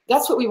want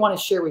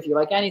to share with you.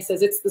 Like Annie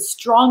says, it's the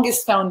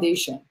strongest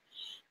foundation.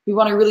 We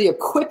want to really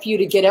equip you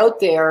to get out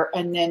there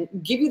and then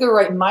give you the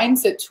right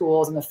mindset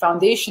tools and the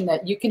foundation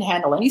that you can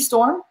handle any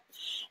storm.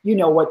 You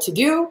know what to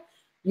do.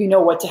 You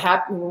know what to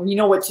happen. You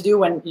know what to do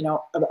when, you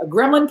know, a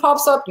gremlin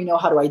pops up. You know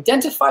how to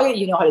identify it.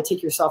 You know how to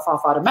take yourself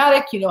off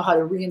automatic. You know how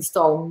to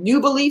reinstall new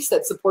beliefs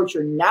that support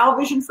your now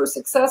vision for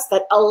success,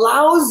 that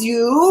allows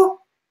you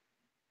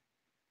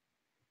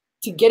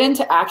to get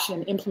into action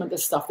and implement the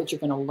stuff that you're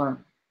going to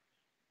learn.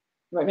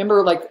 Right?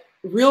 Remember, like,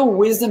 real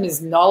wisdom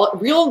is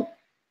knowledge. Real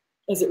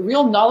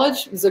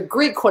knowledge? There's a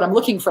great quote. I'm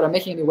looking for it. I'm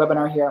making a new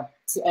webinar here.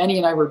 So Annie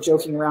and I were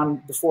joking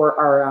around before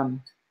our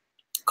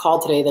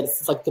call today that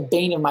it's like the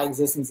bane of my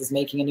existence is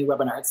making a new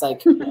webinar. It's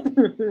like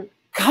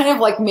kind of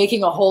like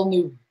making a whole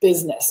new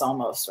business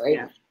almost, right?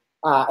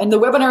 Yeah. And the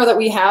webinar that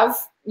we have,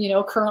 you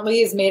know,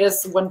 currently has made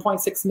us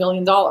 $1.6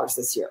 million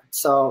this year.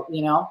 So,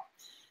 you know,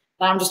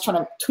 I'm just trying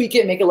to tweak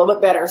it, make it a little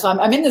bit better. So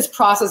I'm in this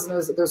process, and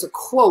there's a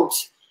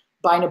quote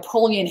by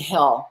Napoleon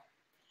Hill.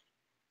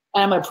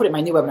 And I'm going to put it in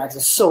my new webinar because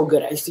it's so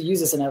good. I used to use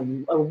this in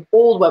an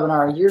old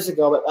webinar years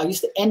ago, but I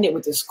used to end it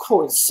with this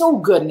quote. It's so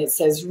good. And it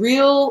says,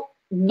 real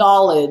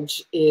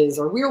knowledge is,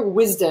 or real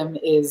wisdom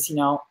is, you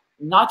know,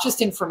 not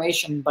just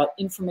information, but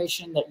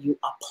information that you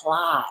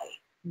apply.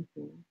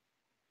 Mm-hmm.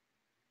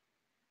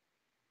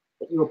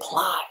 That you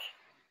apply.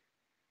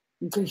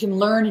 You can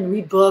learn and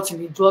read books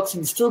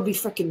and still be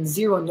freaking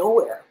zero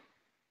nowhere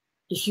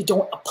if you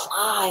don't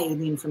apply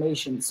the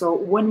information. So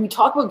when we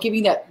talk about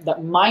giving that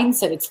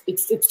mindset,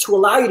 it's to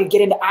allow you to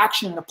get into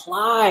action and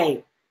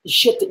apply the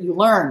shit that you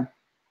learn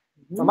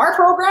from our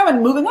program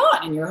and moving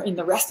on in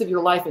the rest of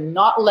your life, and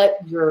not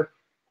let your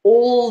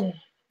old,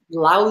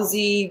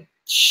 lousy,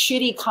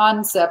 shitty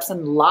concepts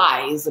and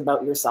lies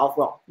about yourself,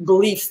 well,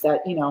 beliefs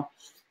that, you know,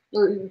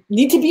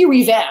 need to be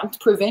revamped,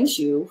 prevent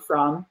you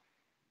from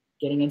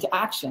getting into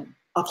action,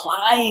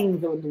 applying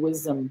the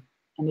wisdom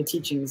and the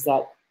teachings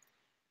that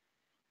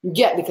you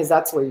get, because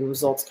that's where your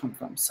results come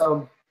from.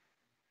 So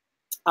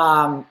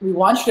we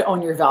want you to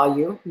own your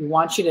value. We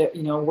want you to,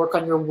 you know, work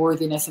on your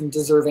worthiness and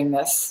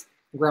deservingness,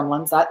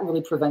 gremlins. That really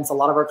prevents a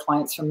lot of our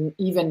clients from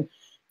even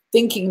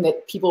thinking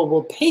that people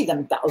will pay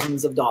them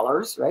thousands of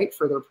dollars, right,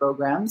 for their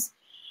programs,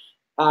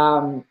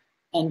 and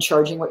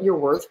charging what you're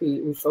worth.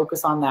 We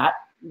focus on that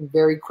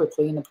very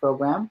quickly in the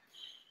program.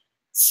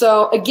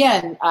 So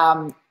again,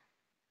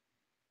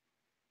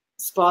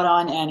 spot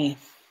on, Annie.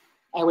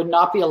 I would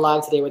not be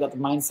alive today without the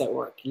mindset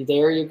work.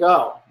 There you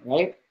go,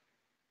 right?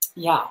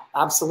 Yeah,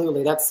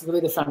 absolutely. That's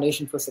really the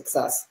foundation for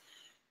success.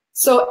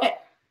 So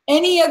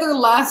any other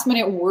last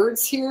minute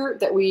words here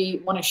that we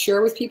want to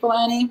share with people,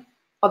 Annie?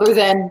 Other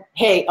than,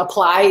 hey,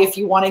 apply if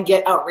you want to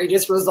get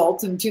outrageous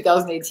results in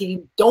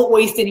 2018. Don't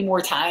waste any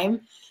more time.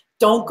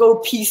 Don't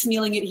go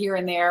piecemealing it here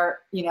and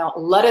there. You know,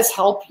 let us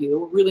help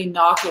you really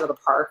knock it out of the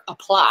park.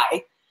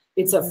 Apply.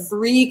 It's a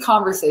free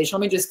conversation.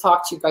 Let me just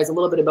talk to you guys a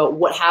little bit about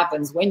what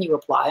happens when you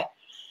apply.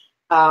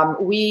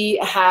 We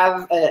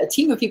have a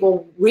team of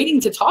people waiting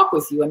to talk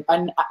with you,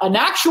 an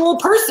actual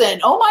person.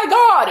 Oh my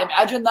God,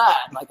 imagine that,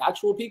 like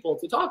actual people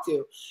to talk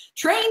to.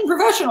 Trained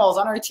professionals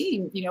on our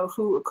team, you know,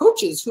 who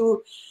coaches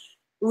who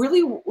really,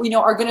 you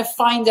know, are going to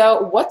find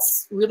out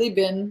what's really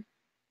been,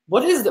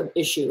 what is the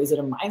issue? Is it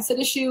a mindset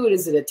issue?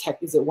 Is it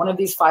is it one of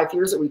these 5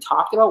 years that we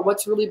talked about?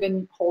 What's really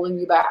been holding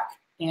you back?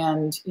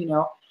 And, you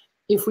know,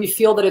 if we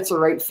feel that it's a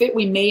right fit,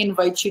 we may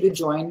invite you to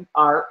join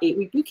our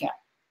 8-week bootcamp.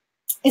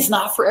 It's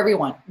not for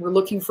everyone. We're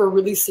looking for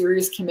really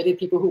serious, committed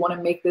people who want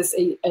to make this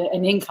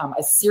an income,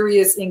 a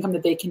serious income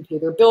that they can pay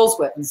their bills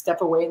with and step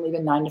away and leave a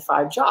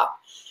 9-to-5 job,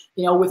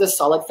 you know, with a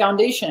solid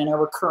foundation and a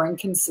recurring,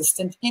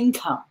 consistent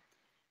income.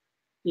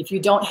 If you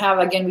don't have,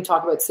 again, we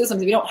talk about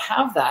systems. If you don't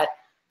have that,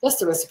 that's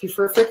the recipe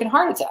for a freaking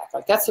heart attack.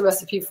 Like that's the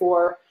recipe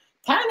for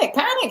panic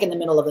in the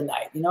middle of the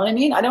night. You know what I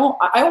mean? I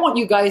want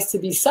you guys to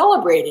be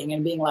celebrating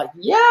and being like,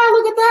 yeah,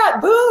 look at that,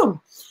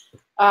 boom.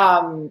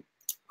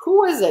 Who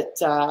was it?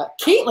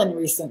 Caitlin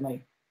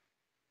recently.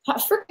 A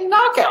freaking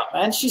knockout,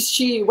 man.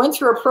 She went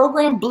through a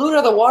program, blew it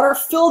out of the water,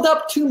 filled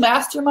up 2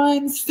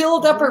 masterminds,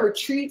 filled up a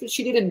retreat that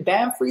she did in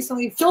Banff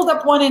recently, filled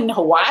up one in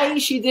Hawaii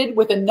she did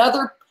with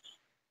another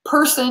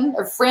person,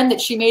 a friend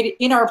that she made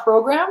in our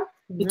program.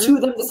 The two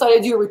of them decided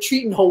to do a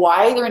retreat in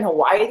Hawaii. They're in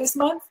Hawaii this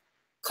month.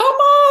 Come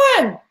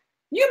on. Can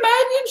you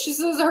imagine? She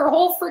says her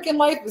whole freaking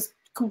life was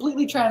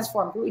completely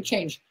transformed, completely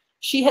changed.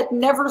 She had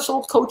never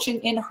sold coaching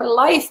in her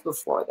life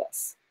before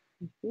this.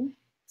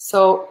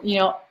 So, you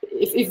know,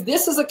 if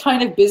this is a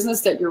kind of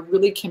business that you're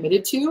really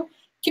committed to,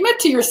 commit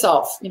to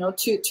yourself, you know,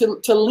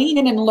 to lean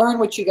in and learn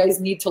what you guys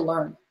need to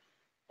learn.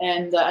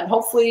 And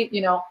hopefully,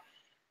 you know,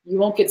 you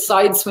won't get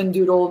side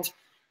swindoodled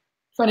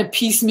trying to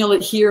piecemeal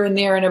it here and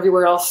there and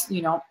everywhere else,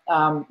 you know,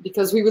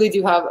 because we really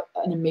do have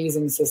an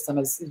amazing system,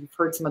 as you've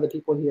heard some other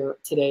people here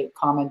today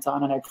comment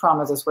on. And I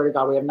promise, I swear to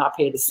God, we have not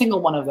paid a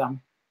single one of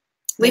them.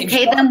 We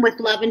pay them with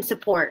love and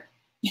support.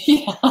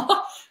 Yeah,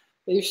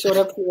 they've showed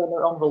up here on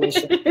their own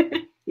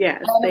volition. Yeah,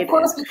 and of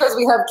course, because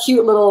we have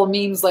cute little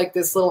memes like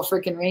this little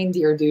freaking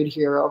reindeer dude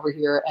here over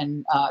here,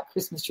 and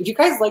Christmas tree. Do you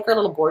guys like our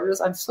little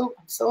borders? I'm so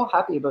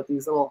happy about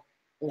these little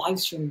live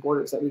stream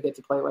borders that we get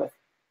to play with.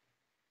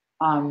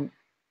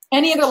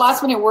 Any other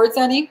last minute words,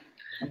 Annie?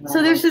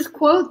 So there's this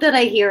quote that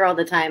I hear all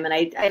the time, and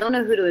I don't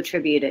know who to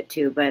attribute it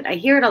to, but I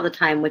hear it all the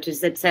time, which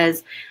is, it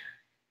says,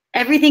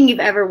 everything you've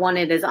ever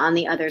wanted is on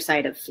the other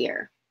side of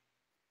fear.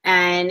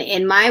 And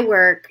in my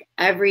work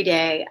every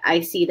day,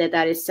 I see that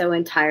that is so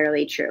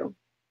entirely true.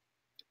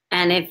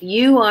 And if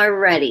you are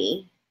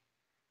ready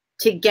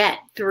to get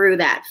through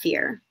that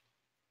fear,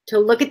 to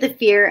look at the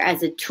fear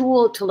as a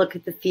tool, to look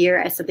at the fear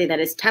as something that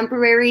is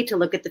temporary, to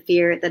look at the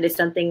fear that is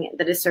something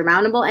that is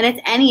surmountable, and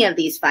it's any of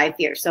these 5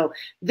 fears. So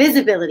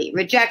visibility,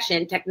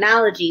 rejection,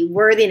 technology,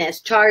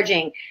 worthiness,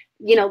 charging,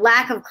 you know,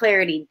 lack of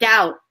clarity,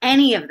 doubt,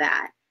 any of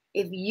that.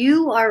 If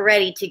you are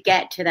ready to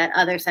get to that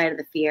other side of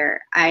the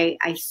fear, I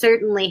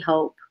certainly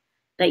hope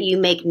that you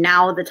make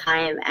now the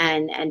time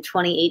and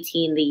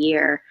 2018 the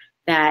year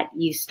that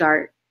you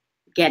start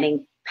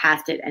getting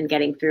past it and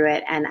getting through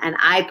it. And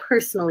I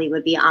personally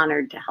would be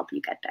honored to help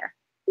you get there.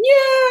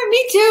 Yeah,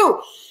 me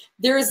too.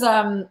 There's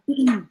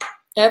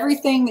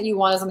everything that you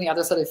want is on the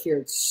other side of fear.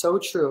 It's so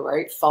true,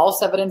 right?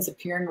 False evidence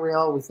appearing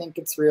real. We think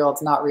it's real.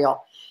 It's not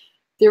real.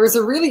 There was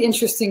a really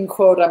interesting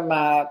quote.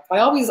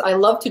 I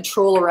love to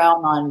troll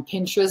around on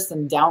Pinterest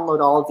and download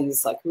all of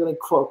these like really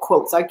cool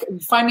quotes. You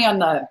find me on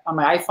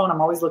my iPhone.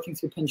 I'm always looking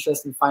through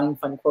Pinterest and finding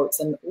fun quotes.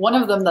 And one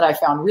of them that I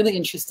found really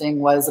interesting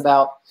was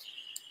about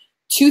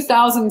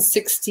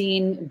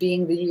 2016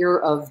 being the year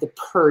of the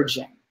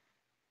purging.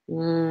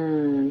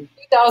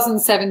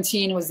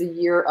 2017 was the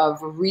year of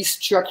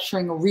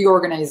restructuring,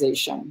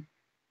 reorganization.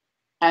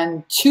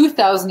 And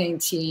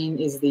 2018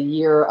 is the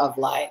year of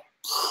like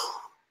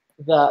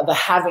the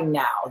having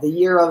now, the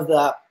year of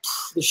the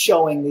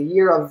showing, the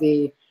year of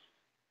the,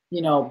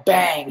 you know,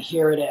 bang,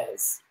 here it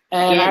is.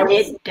 And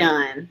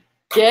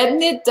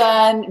getting it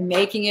done,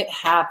 making it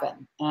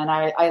happen. And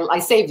I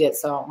saved it,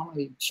 so I'm going to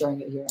be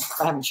sharing it here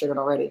if I haven't shared it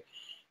already.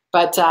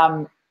 But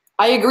I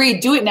agree.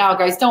 Do it now,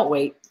 guys. Don't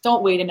wait.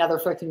 Don't wait another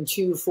freaking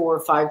 2, 4,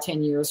 5,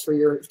 10 years for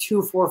your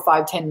 2, 4,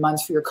 5, 10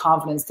 months for your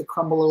confidence to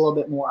crumble a little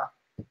bit more.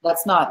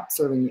 That's not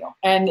serving you.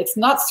 And it's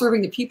not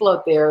serving the people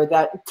out there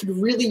that could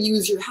really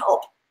use your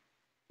help.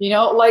 You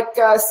know, like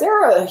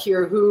Sarah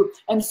here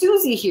and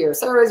Susie here.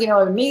 Sarah's, you know,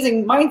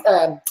 amazing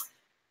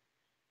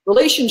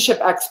relationship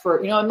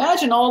expert. You know,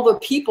 imagine all the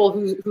people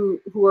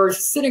who are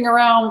sitting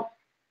around,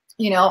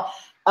 you know,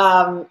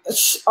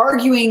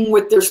 arguing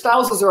with their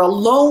spouses or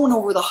alone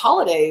over the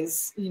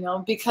holidays, you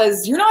know,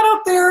 because you're not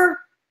out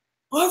there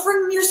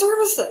offering your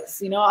services.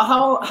 You know,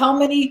 how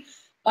many,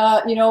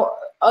 you know,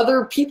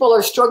 other people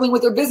are struggling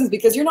with their business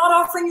because you're not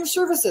offering your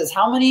services.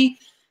 How many,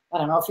 I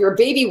don't know, if you're a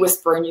baby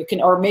whisperer and you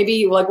can, or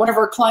maybe like one of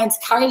our clients,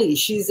 Kylie,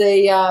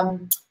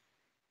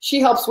 she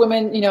helps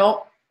women, you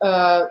know,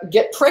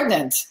 get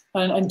pregnant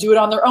and do it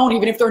on their own,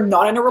 even if they're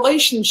not in a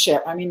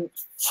relationship. I mean,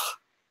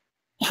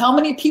 how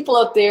many people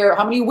out there,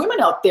 how many women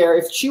out there,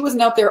 if she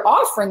wasn't out there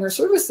offering her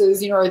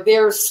services, you know, are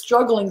there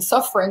struggling,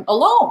 suffering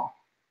alone?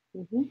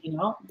 Mm-hmm. You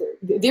know,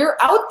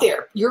 they're out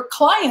there. Your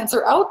clients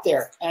are out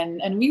there, and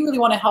we really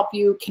want to help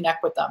you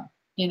connect with them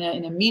in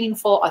a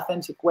meaningful,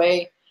 authentic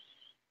way,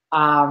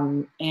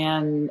 and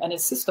a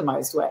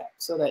systemized way,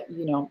 so that,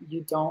 you know,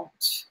 you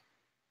don't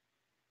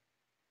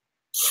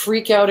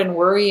freak out and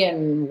worry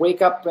and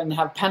wake up and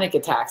have panic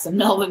attacks in the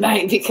middle of the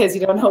night because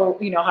you don't know,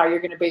 you know, how you're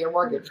going to pay your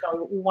mortgage. You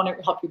know, we want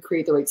to help you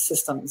create the right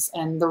systems,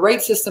 and the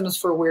right systems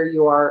for where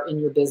you are in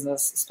your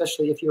business,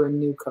 especially if you're a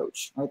new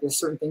coach, right? There's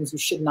certain things you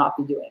should not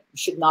be doing. You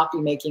should not be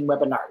making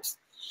webinars.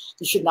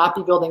 You should not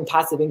be building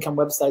passive income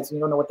websites and you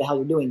don't know what the hell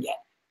you're doing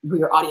yet, who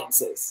your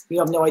audience is. You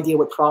have no idea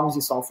what problems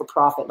you solve for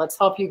profit. Let's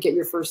help you get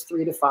your first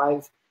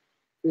 $3,000,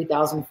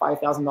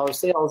 $5,000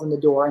 sales in the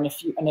door,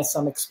 and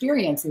some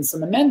experience and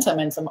some momentum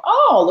and some,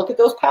 oh, look at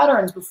those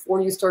patterns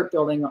before you start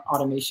building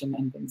automation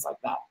and things like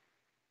that.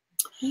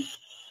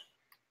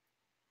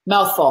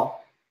 Mouthful.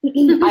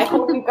 I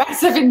hope you guys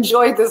have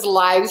enjoyed this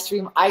live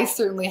stream. I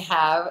certainly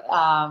have.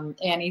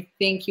 Annie,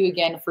 thank you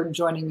again for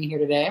joining me here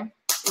today.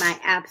 My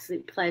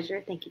absolute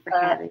pleasure. Thank you for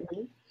having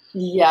me.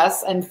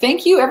 Yes, and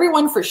thank you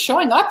everyone for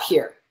showing up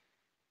here.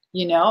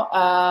 You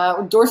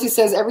know, Dorsey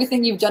says,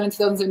 everything you've done in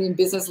 2017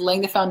 business,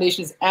 laying the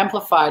foundation, is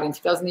amplified in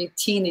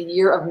 2018, the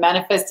year of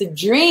manifested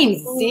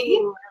dreams. Ooh, see?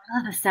 I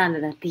love the sound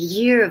of that. The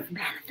year of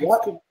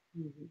manifested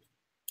dreams.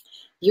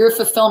 Year of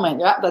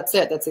fulfillment. Yeah, that's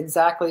it. That's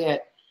exactly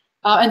it.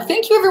 And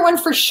thank you everyone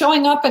for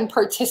showing up and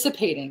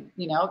participating.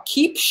 You know,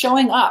 keep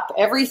showing up.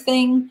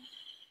 Everything,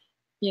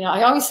 you know,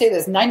 I always say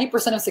this,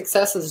 90% of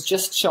success is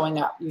just showing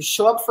up. You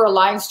show up for a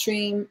live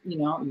stream, you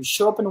know, you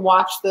show up and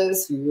watch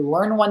this, you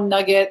learn one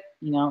nugget,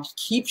 You know,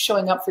 keep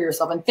showing up for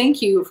yourself. And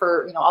thank you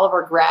for, you know, all of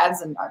our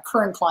grads and our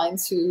current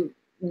clients who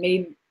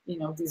made, you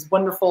know, these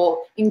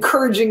wonderful,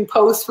 encouraging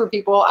posts for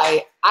people.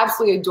 I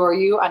absolutely adore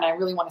you, and I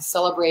really want to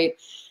celebrate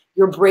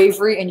your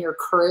bravery and your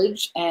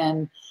courage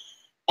and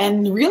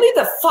really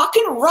the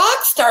fucking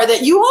rock star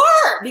that you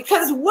are,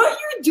 because what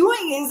you're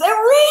doing is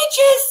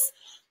outrageous.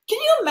 Can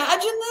you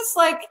imagine this?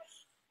 Like,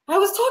 I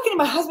was talking to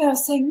my husband, I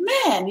was saying,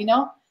 man, you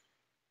know,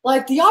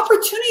 like the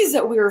opportunities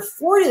that we're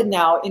afforded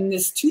now in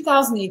this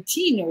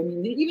 2018, I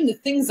mean, even the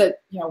things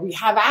that, you know, we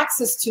have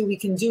access to, we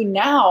can do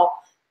now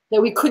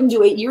that we couldn't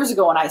do 8 years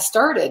ago when I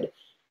started.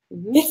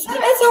 It's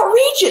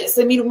outrageous.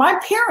 I mean, my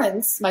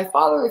parents, my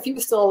father, if he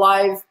was still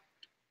alive,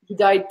 he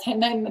died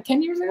 10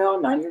 years ago,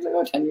 9 years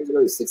ago, 10 years ago,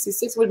 he was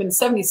 66, would have been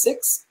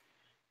 76.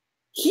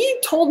 He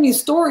told me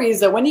stories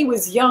that when he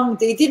was young,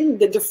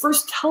 the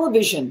first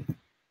television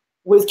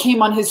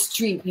came on his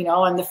street, you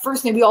know, and the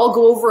first thing we all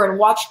go over and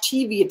watch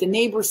TV at the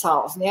neighbor's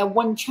house, and they have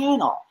one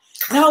channel.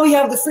 Now we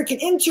have the freaking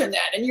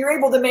internet, and you're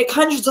able to make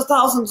hundreds of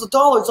thousands of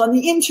dollars on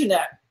the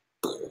internet.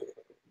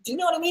 Do you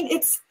know what I mean?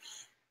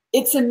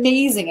 It's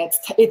amazing.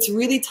 It's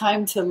really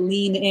time to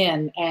lean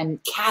in and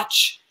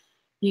catch,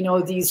 you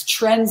know, these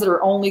trends that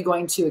are only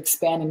going to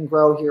expand and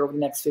grow here over the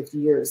next 50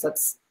 years.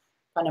 That's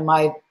kind of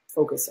my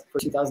focus for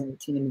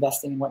 2018,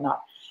 investing and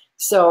whatnot.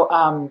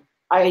 So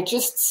I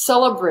just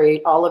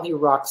celebrate all of you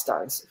rock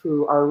stars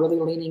who are really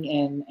leaning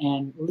in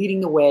and leading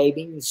the way,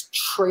 being these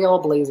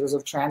trailblazers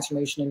of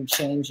transformation and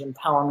change,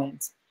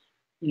 empowerment,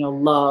 you know,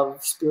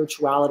 love,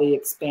 spirituality,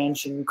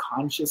 expansion,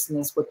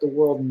 consciousness, what the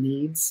world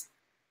needs.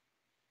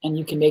 And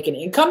you can make an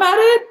income at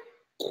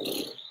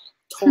it.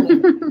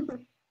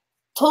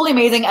 Totally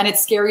amazing. And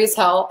it's scary as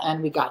hell,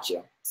 and we got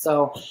you.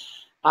 So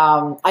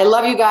I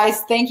love you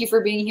guys. Thank you for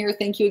being here.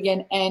 Thank you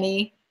again,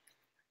 Annie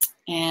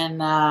and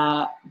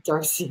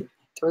Darcy.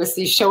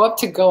 Darcy, show up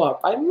to go up.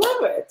 I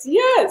love it.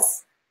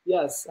 Yes.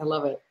 Yes, I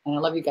love it. And I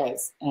love you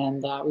guys.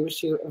 And we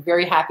wish you a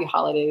very happy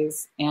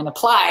holidays, and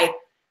apply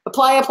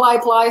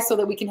so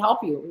that we can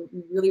help you.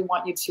 We really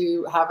want you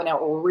to have an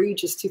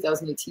outrageous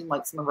 2018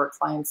 like some of our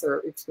clients are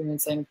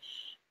experiencing.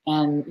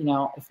 And, you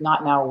know, if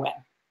not now, when?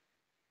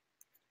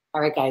 All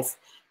right, guys.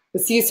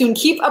 We'll see you soon.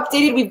 Keep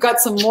updated. We've got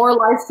some more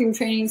live stream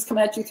trainings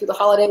coming at you through the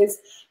holidays.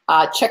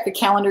 Check the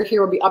calendar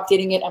here. We'll be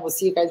updating it, and we'll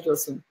see you guys real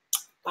soon.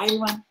 Bye,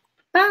 everyone.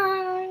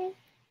 Bye.